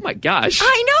 so. Oh, my gosh.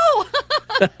 I know.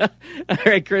 All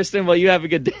right, Kristen. Well, you have a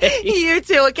good day. You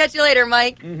too. I'll catch you later,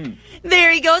 Mike. Mm-hmm.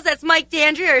 There he goes. That's Mike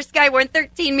D'Andrea, our Skywarn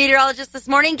 13 meteorologist this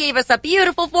morning. Gave us a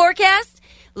beautiful forecast.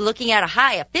 Looking at a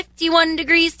high of 51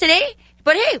 degrees today.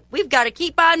 But hey, we've got to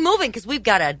keep on moving because we've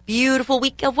got a beautiful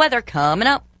week of weather coming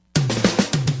up.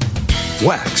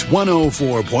 Wax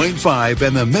 104.5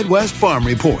 and the Midwest Farm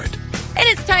Report. And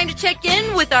it's it's time to check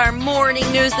in with our morning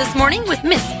news this morning with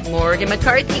Miss Morgan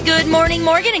McCarthy. Good morning,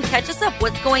 Morgan, and catch us up.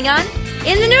 What's going on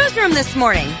in the newsroom this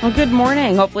morning? Well, good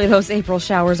morning. Hopefully those April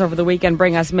showers over the weekend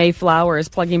bring us May flowers,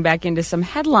 plugging back into some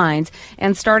headlines.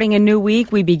 And starting a new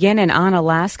week, we begin in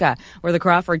Onalaska, where the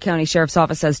Crawford County Sheriff's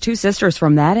Office says 2 sisters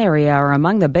from that area are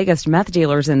among the biggest meth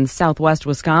dealers in southwest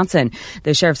Wisconsin.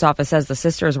 The Sheriff's Office says the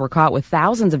sisters were caught with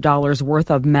thousands of dollars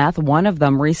worth of meth. One of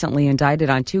them recently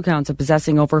indicted on 2 counts of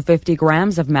possessing over 50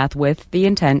 grams of meth with the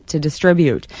intent to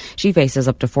distribute. She faces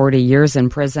up to 40 years in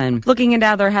prison. Looking into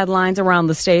other headlines around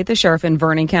the state, the sheriff in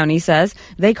Vernon County says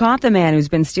they caught the man who's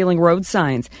been stealing road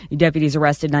signs. Deputies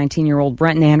arrested 19-year-old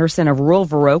Brenton Anderson of rural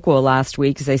Viroqua last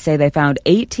week as they say they found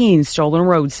 18 stolen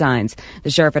road signs. The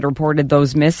sheriff had reported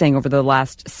those missing over the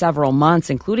last several months,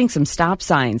 including some stop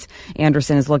signs.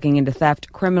 Anderson is looking into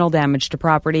theft, criminal damage to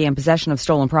property, and possession of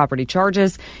stolen property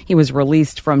charges. He was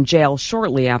released from jail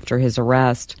shortly after his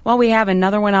arrest. Well, we have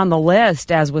another one on the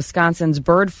list as Wisconsin's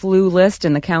bird flu list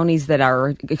in the counties that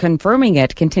are confirming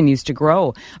it continues to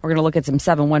grow. We're going to look at some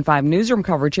 715 newsroom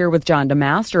coverage here with John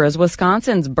DeMaster as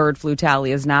Wisconsin's bird flu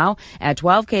tally is now at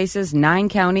 12 cases, 9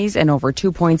 counties, and over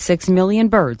 2.6 million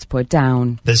birds put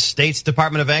down. The state's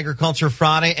Department of Agriculture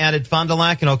Friday added Fond du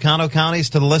Lac and Oconto counties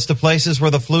to the list of places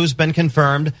where the flu's been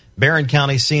confirmed. Barron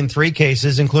County's seen 3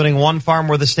 cases, including one farm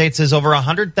where the state says over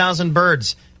 100,000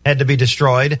 birds had to be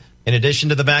destroyed. In addition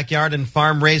to the backyard and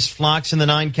farm-raised flocks in the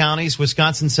 9 counties,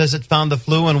 Wisconsin says it found the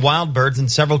flu in wild birds in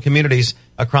several communities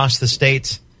across the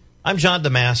state. I'm John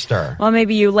DeMaster. Well,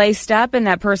 maybe you laced up and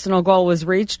that personal goal was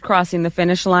reached, crossing the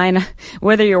finish line.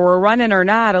 Whether you were running or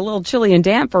not, a little chilly and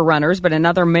damp for runners, but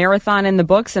another marathon in the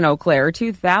books in Eau Claire.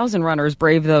 2,000 runners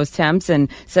braved those temps and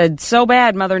said, so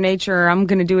bad, Mother Nature, I'm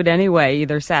going to do it anyway,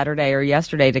 either Saturday or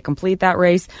yesterday to complete that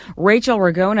race. Rachel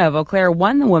Ragona of Eau Claire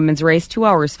won the women's race, 2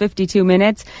 hours, 52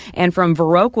 minutes. And from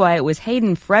Viroqua, it was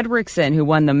Hayden Fredrickson who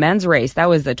won the men's race. That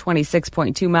was the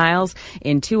 26.2 miles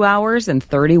in 2 hours and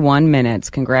 31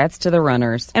 minutes. Congrats to the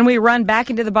runners. And we run back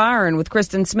into the barn with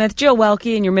Kristen Smith, Jill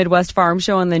Welke, and your Midwest Farm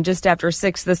Show. And then just after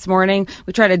 6 this morning,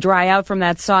 we try to dry out from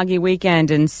that soggy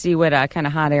weekend and see what kind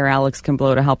of hot air Alex can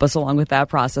blow to help us along with that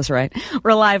process, right?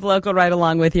 We're live local right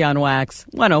along with you on Wax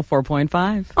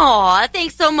 104.5. Aw,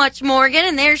 thanks so much, Morgan.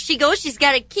 And there she goes. She's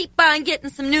got to keep on getting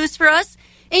some news for us.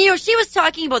 And, she was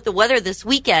talking about the weather this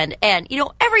weekend. And,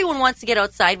 everyone wants to get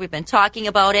outside. We've been talking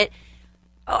about it.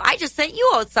 Oh, I just sent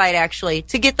you outside, actually,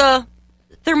 to get the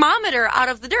thermometer out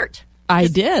of the dirt. I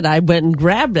did. I went and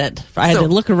grabbed it. I had to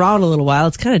look around a little while.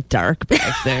 It's kind of dark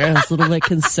back there. I was a little bit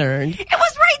concerned. It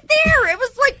was right there. It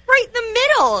was right in the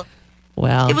middle.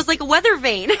 Well, it was like a weather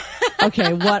vane.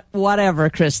 Okay,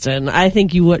 whatever, Kristen. I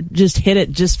think you would just hit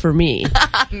it just for me.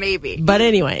 Maybe. But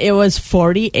anyway, it was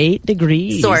 48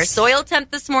 degrees. So our soil temp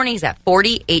this morning is at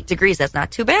 48 degrees. That's not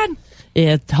too bad.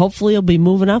 Hopefully it'll be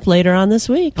moving up later on this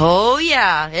week. Oh,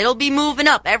 yeah. It'll be moving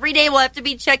up. Every day we'll have to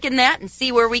be checking that and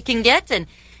see where we can get. And,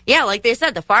 yeah, like they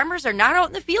said, the farmers are not out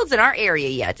in the fields in our area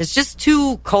yet. It's just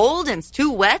too cold and it's too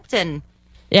wet. And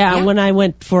yeah, when I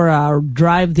went for a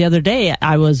drive the other day,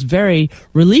 I was very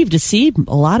relieved to see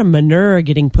a lot of manure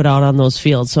getting put out on those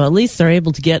fields. So at least they're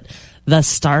able to get the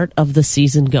start of the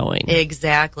season going.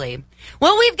 Exactly.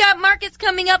 Well, we've got markets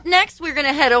coming up next. We're going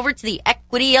to head over to the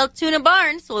Equity Altoona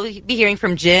Barn. So we'll be hearing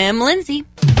from Jim Lindsay.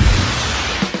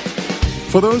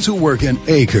 For those who work in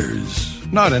acres,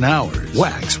 not in hours,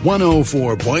 Wax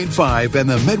 104.5 and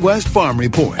the Midwest Farm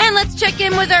Report. And let's check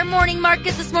in with our morning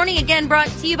market this morning. Again, brought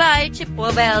to you by Chippewa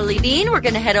Valley Bean. We're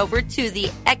going to head over to the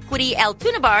Equity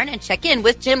Altoona Barn and check in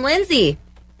with Jim Lindsay.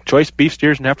 Choice beef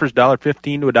steers and heifers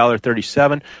 $1.15 to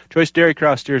 $1.37. Choice dairy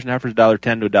cross steers and heifers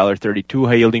 $1.10 to $1.32.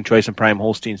 High yielding choice and prime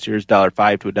Holstein steers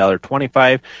 $1.05 to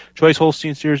 $1.25. Choice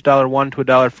Holstein steers $1 to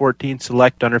 $1.14.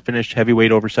 Select underfinished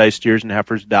heavyweight oversized steers and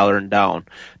heifers $1 and down.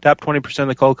 Top 20% of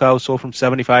the cull cows sold from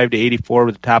 75 to 84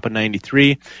 with a top of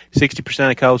 93. 60% of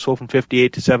the cows sold from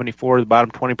 58 to 74. The bottom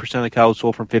 20% of the cows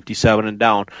sold from 57 and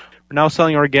down. We're now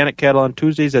selling organic cattle on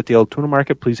Tuesdays at the Altoona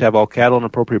Market. Please have all cattle and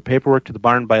appropriate paperwork to the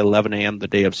barn by 11 a.m. the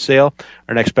day of sale.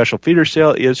 Our next special feeder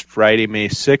sale is Friday, May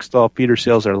 6th. All feeder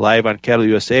sales are live on Cattle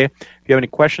USA. If you have any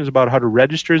questions about how to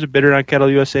register as a bidder on Cattle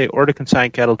USA or to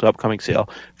consign cattle to upcoming sale,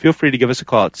 feel free to give us a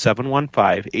call at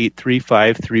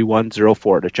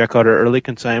 715-835-3104. To check out our early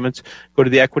consignments, go to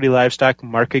the Equity Livestock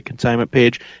Market consignment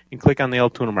page and click on the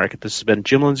Altoona Market. This has been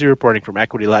Jim Lindsay reporting from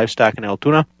Equity Livestock in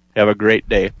Altoona. Have a great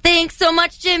day. Thanks so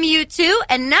much, Jim. You too.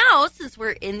 And now, since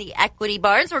we're in the Equity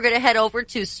Barns, we're going to head over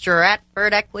to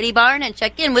Stratford Equity Barn and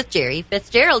check in with Jerry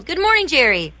Fitzgerald. Good morning,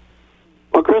 Jerry.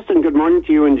 Well, Kristen, good morning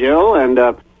to you and Jill. And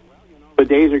the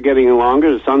days are getting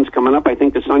longer. The sun's coming up. I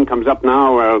think the sun comes up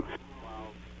now.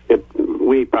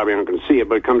 we probably aren't going to see it,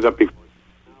 but it comes up before.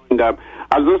 And I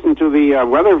was listening to the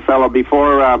weather fellow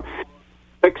before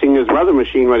fixing his weather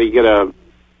machine. Whether you get a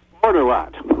board or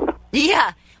what?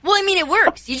 Yeah. Well, I mean, it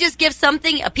works. You just give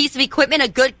something, a piece of equipment, a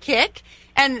good kick,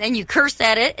 and you curse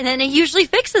at it, and then it usually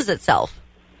fixes itself.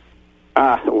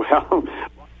 Well,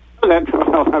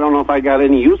 I don't know if I got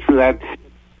any use for that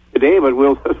today, but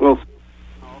we'll.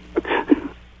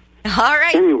 All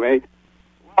right. Anyway,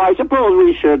 I suppose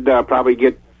we should probably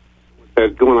get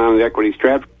going on at Equity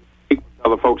Stratford.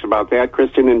 Tell the folks about that,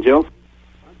 Kristen and Jill.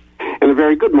 And a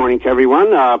very good morning to everyone.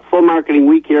 Full marketing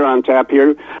week here on tap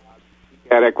here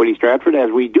at Equity Stratford as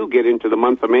we do get into the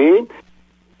month of May.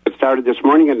 It started this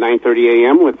morning at 9:30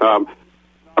 a.m. with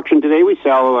auction today. We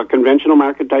sell conventional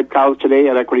market type cows today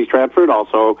at Equity Stratford,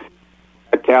 also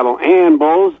at cattle and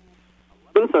bulls.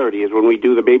 11:30 is when we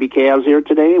do the baby calves here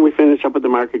today, and we finish up with the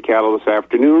market cattle this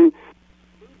afternoon.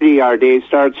 Our day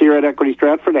starts here at Equity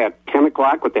Stratford at 10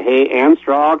 o'clock with the hay and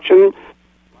straw auction. 11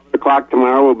 o'clock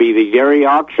tomorrow will be the dairy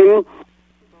auction.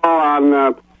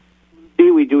 On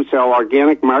Tuesday, we do sell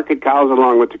organic market cows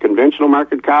along with the conventional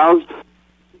market cows.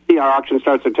 Our auction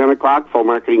starts at 10 o'clock, full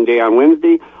marketing day on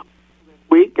Wednesday.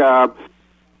 Week, part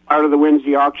of the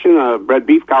Wednesday auction, bred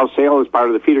beef cow sale is part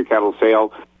of the feeder cattle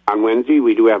sale on Wednesday.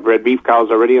 We do have bred beef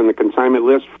cows already on the consignment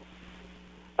list.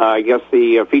 I guess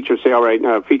the feature sale right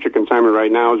now, feature consignment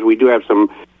right now is we do have some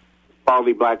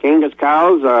quality Black Angus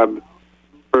cows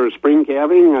for spring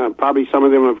calving. Probably some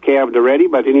of them have calved already,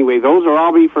 but anyway, those will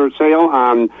all be for sale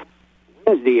on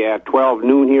Wednesday at 12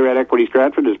 noon here at Equity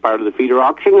Stratford as part of the feeder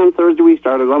auction. On Thursday, we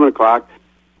start at 11 o'clock.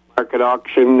 Market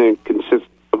auction, it consists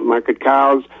of market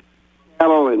cows,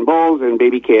 cattle, and bulls, and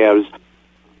baby calves,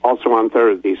 also on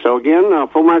Thursday. So again,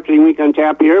 full marketing week on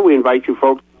tap here. We invite you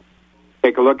folks to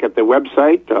take a look at the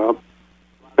website.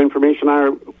 Information on our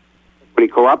Equity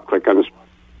Co-op. Click on this.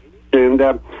 And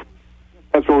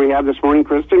that's what we have this morning,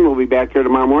 Kristen. We'll be back here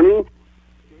tomorrow morning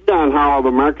on how all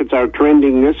the markets are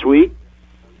trending this week.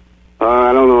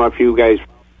 I don't know if you guys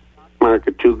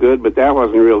market too good, but that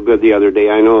wasn't real good the other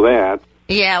day. I know that.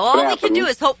 Yeah, well, all we can do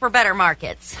is hope for better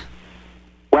markets.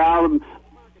 Well,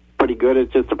 pretty good.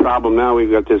 It's just a problem now. We've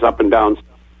got this up and down.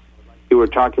 We were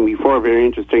talking before, very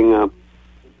interesting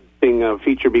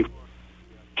feature before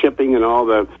shipping and all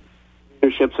the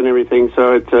ships and everything.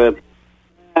 So it's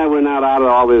we're not out of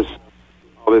all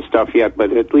this stuff yet,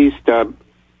 but at least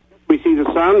we see the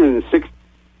sun in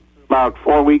about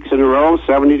 4 weeks in a row,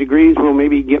 70 degrees. We'll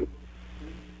maybe get,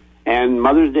 and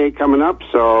Mother's Day coming up.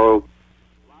 So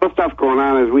a lot of stuff going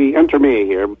on as we enter May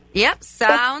here. Yep,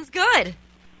 sounds good.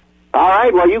 All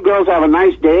right, well, you girls have a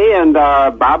nice day, and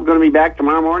Bob's going to be back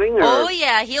tomorrow morning? Or? Oh,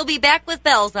 yeah, he'll be back with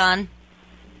bells on.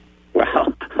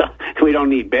 Well, we don't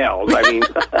need bells. I mean,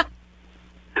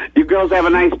 you girls have a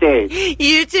nice day.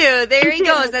 You too. There he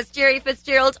goes. That's Jerry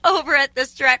Fitzgerald over at the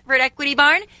Stratford Equity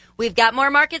Barn. We've got more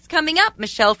markets coming up.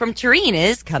 Michelle from Tureen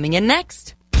is coming in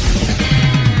next.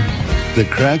 The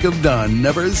crack of dawn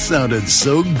never sounded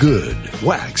so good.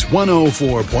 Wax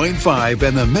 104.5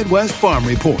 and the Midwest Farm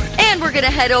Report. And we're going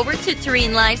to head over to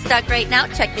Tureen Livestock right now.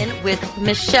 Check in with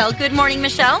Michelle. Good morning,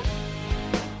 Michelle.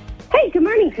 Hey, good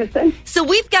morning, Kristen. So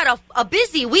we've got a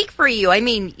busy week for you. I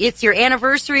mean, it's your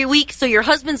anniversary week, so your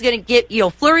husband's going to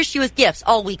flourish you with gifts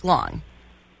all week long.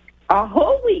 A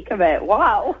whole week of it.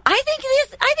 Wow. I think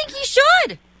he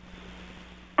should.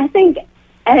 I think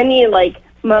any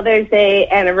Mother's Day,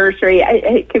 anniversary,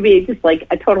 it could be just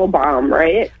a total bomb,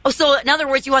 right? Oh, so in other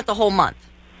words, you want the whole month?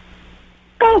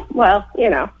 Oh, well,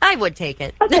 I would take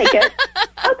it. I'll take it.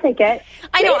 I'll take it.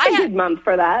 I know. I had a good month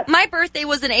for that. My birthday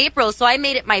was in April, so I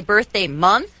made it my birthday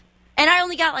month, and I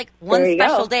only got one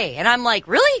special day. And I'm like,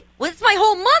 really? Well, it's my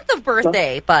whole month of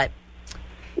birthday, but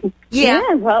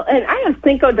yeah. Well, and I have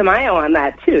Cinco de Mayo on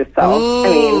that too. So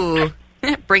ooh. I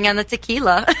mean, bring on the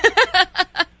tequila.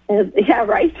 Yeah,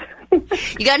 right.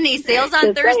 You got any sales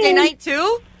on Thursday night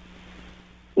too?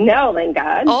 No, thank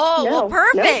God. Oh, no, well,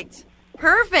 perfect. No.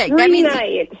 Perfect. That means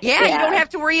night. Yeah, you don't have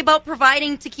to worry about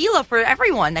providing tequila for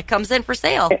everyone that comes in for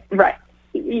sale. Right.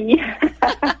 Yeah.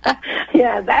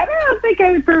 Yeah, that I don't think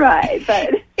I would provide,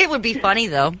 but it would be funny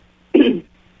though.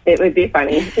 It would be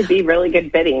funny. It'd be really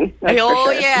good bidding. Oh,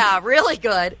 sure. Yeah, really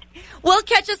good. Well,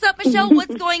 catch us up, Michelle.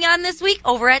 What's going on this week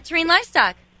over at Tureen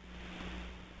Livestock?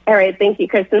 All right, thank you,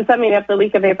 Kristen. Summing up the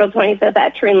week of April 25th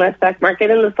at Tureen Livestock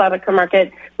Market in the Slavica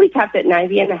Market, we capped at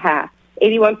 90.5.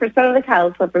 81% of the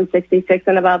cows were from 66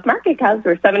 and above. Market cows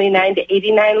were 79 to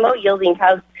 89. Low-yielding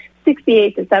cows,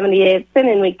 68 to 78. Thin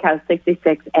and weak cows,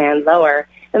 66 and lower.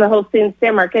 In the Holstein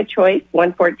steer market, choice,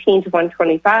 114 to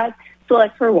 125.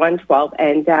 Selects were 112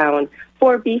 and down.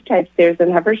 For beef type steers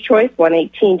and heifers, choice,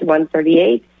 118 to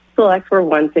 138. selects were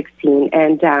 116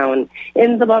 and down.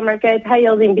 In the bull market,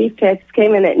 high-yielding beef checks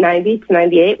came in at 90 to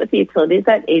 98, with the utilities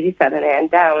at 87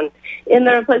 and down. In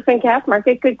the replacement calf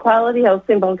market, good quality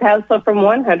Holstein bull cows sold from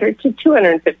 $100 to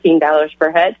 $215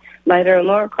 per head. Lighter and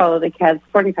lower quality calves,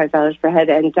 $45 per head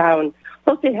and down.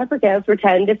 Holstein heifer calves were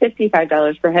 $10 to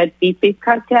 $55 per head. Beef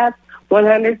cross calves,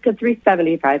 $100 to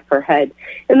 $375 per head.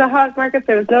 In the hog market,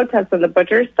 there was no test on the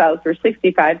butchers. Sows were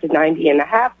 65 to 90 and a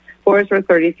half. Boars were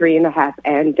 33 and a half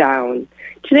and down.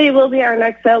 Today will be our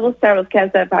next sale. We'll start with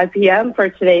calves at 5 p.m. For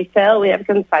today's sale, we have a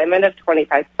consignment of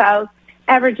 25 sows,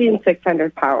 averaging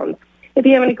 600 pounds. If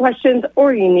you have any questions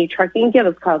or you need trucking, give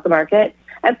us a call at the market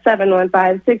at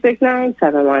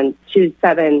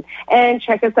 715-669-7127. And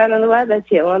check us out on the web at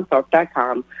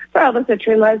tlandthorpe.com. For all the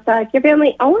Citroen Livestock, your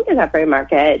family owned and operated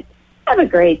market. Have a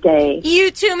great day. You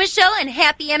too, Michelle, and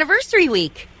happy anniversary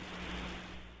week.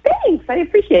 Thanks. I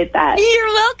appreciate that. You're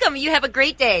welcome. You have a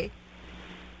great day.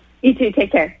 You too.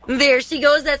 Take care. There she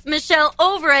goes. That's Michelle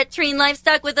over at Treen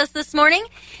Livestock with us this morning.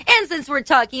 And since we're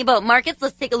talking about markets,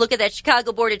 let's take a look at that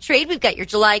Chicago Board of Trade. We've got your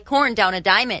July corn down a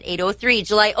dime at 8.03.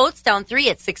 July oats down 3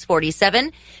 at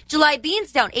 6.47. July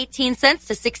beans down 18 cents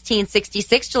to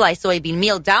 16.66. July soybean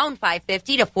meal down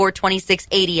 5.50 to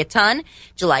 426.80 a ton.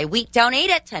 July wheat down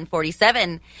 8 at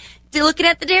 10.47. Looking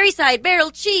at the dairy side,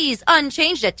 barrel cheese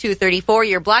unchanged at $2.34.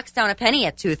 Your blocks down a penny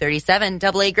at $2.37.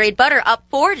 Double A grade butter up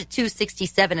 4 to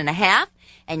 $2.67.5.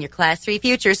 And your Class 3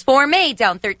 futures for May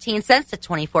down 13 cents to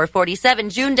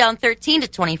 24.47. June down 13 to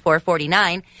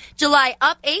 24.49. July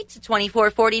up 8 to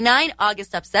 24.49.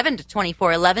 August up 7 to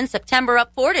 24.11. September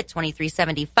up 4 to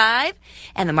 23.75.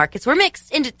 And the markets were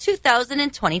mixed into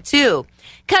 2022.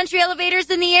 Country elevators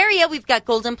in the area. We've got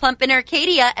Golden Plump in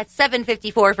Arcadia at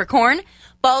 $7.54 for corn.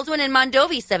 Baldwin and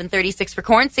Mondovi, $7.36 for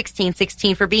corn,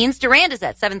 $16.16 for beans. Durand is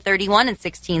at $7.31 and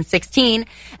 $16.16.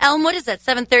 Elmwood is at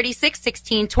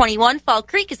 $7.36, $16.21. Fall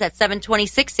Creek is at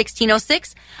 $7.26,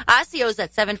 $16.06. Osseo is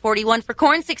at $7.41 for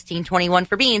corn, $16.21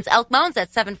 for beans. Elk Mound's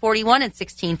at $7.41 and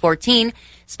 $16.14.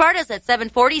 Sparta's at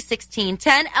 $7.40,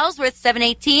 $16.10. Ellsworth,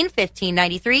 $7.18,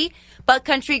 $15.93. Buck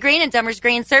Country Grain and Dummer's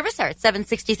Grain Service are at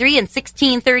 $7.63 and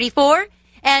 $16.34.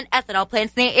 And ethanol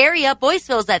plants in the area,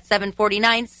 Boyceville's at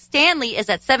 $7.49. Stanley is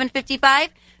at $7.55.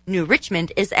 New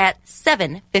Richmond is at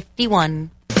 $7.51.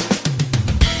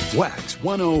 Wax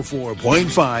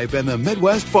 104.5 and the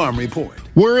Midwest Farm Report.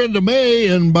 We're into May,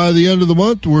 and by the end of the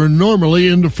month, we're normally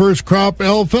into first crop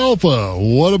alfalfa.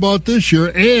 What about this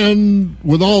year? And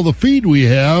with all the feed we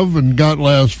have and got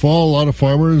last fall, a lot of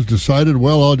farmers decided,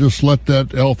 well, I'll just let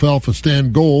that alfalfa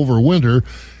stand go over winter.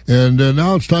 And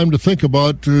now it's time to think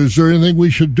about, is there anything we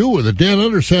should do with it? Dan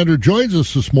Undersander joins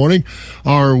us this morning,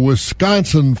 our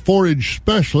Wisconsin forage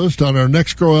specialist on our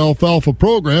Next Grow Alfalfa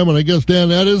program. And I guess, Dan,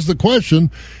 that is the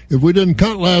question. If we didn't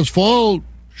cut last fall,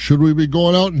 should we be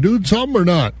going out and doing something or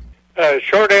not?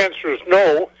 Short answer is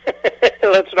no.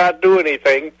 Let's not do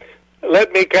anything.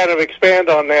 Let me kind of expand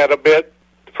on that a bit.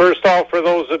 First off, for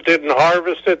those that didn't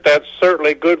harvest it, that's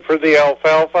certainly good for the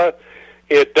alfalfa.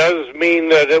 It does mean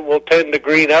that it will tend to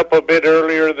green up a bit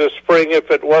earlier this spring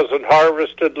if it wasn't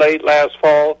harvested late last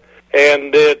fall.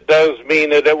 And it does mean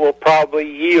that it will probably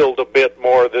yield a bit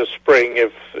more this spring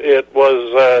if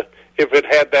it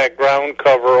had that ground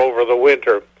cover over the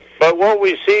winter. But what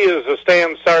we see as the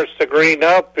stand starts to green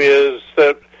up is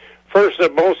that first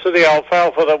that most of the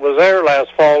alfalfa that was there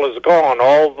last fall is gone,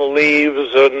 all the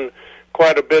leaves and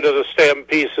quite a bit of the stem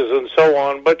pieces and so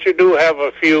on. But you do have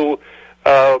a few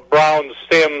brown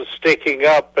stems sticking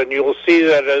up, and you'll see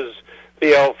that as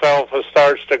the alfalfa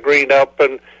starts to green up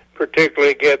and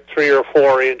particularly get 3 or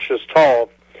 4 inches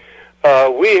tall.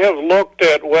 We have looked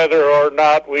at whether or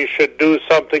not we should do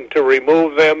something to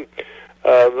remove them.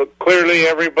 Clearly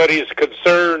everybody's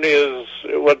concern is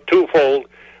twofold.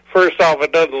 First off,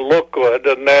 it doesn't look good,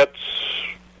 and that's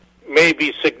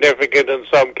maybe significant in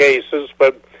some cases,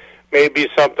 but maybe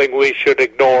something we should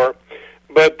ignore.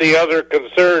 But the other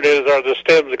concern is, are the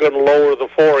stems going to lower the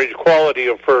forage quality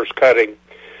of first cutting?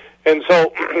 And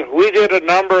so we did a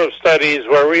number of studies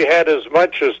where we had as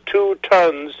much as 2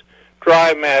 tons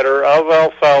dry matter of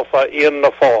alfalfa in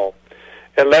the fall.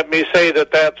 And let me say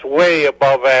that that's way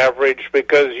above average,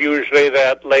 because usually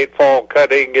that late fall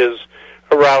cutting is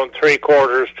around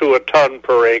 3/4 to a ton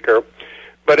per acre.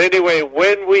 But anyway,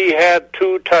 when we had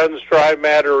 2 tons dry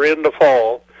matter in the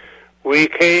fall, we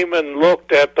came and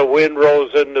looked at the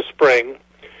windrows in the spring,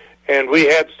 and we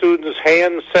had students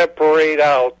hand separate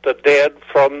out the dead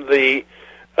from the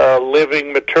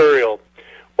living material.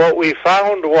 What we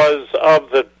found was,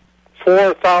 of the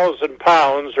 4,000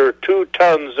 pounds or 2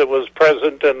 tons that was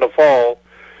present in the fall,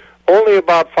 only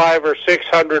about 500 or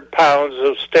 600 pounds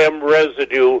of stem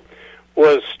residue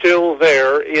was still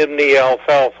there in the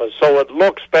alfalfa. So it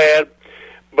looks bad,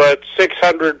 but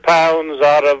 600 pounds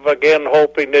out of, again,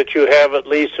 hoping that you have at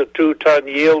least a 2-ton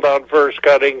yield on first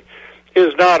cutting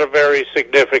is not a very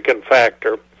significant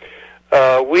factor.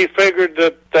 We figured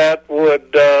that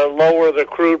would lower the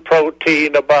crude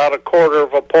protein about 1/4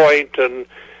 of a point and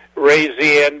raise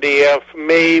the NDF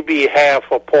maybe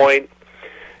 1/2 a point.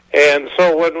 And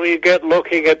so when we get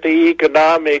looking at the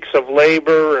economics of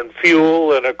labor and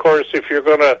fuel, and of course if you're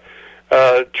going to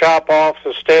chop off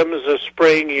the stems this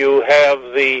spring, you have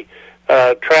the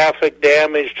traffic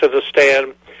damage to the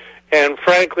stand. And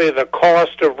frankly, the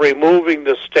cost of removing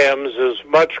the stems is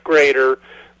much greater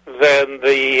than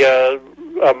the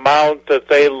amount that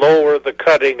they lower the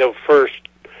cutting of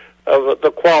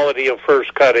the quality of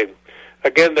first cutting.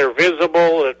 Again, they're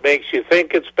visible. It makes you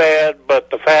think it's bad, but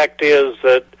the fact is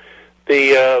that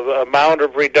the amount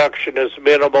of reduction is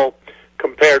minimal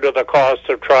compared to the cost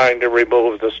of trying to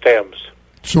remove the stems.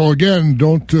 So again,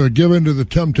 don't give in to the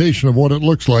temptation of what it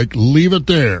looks like. Leave it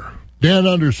there. Dan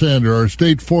Undersander, our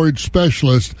state forage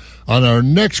specialist, on our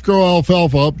Next Grow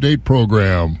Alfalfa Update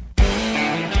program.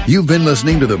 You've been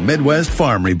listening to the Midwest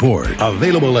Farm Report,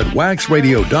 available at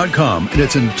waxradio.com in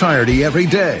its entirety every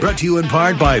day. Brought to you in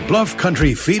part by Bluff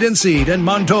Country Feed and Seed in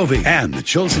Montovy and the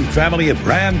Chilson family of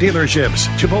Ram dealerships,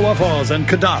 Chippewa Falls and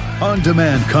Cadott.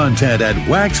 On-demand content at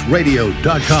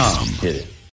waxradio.com. Hit it.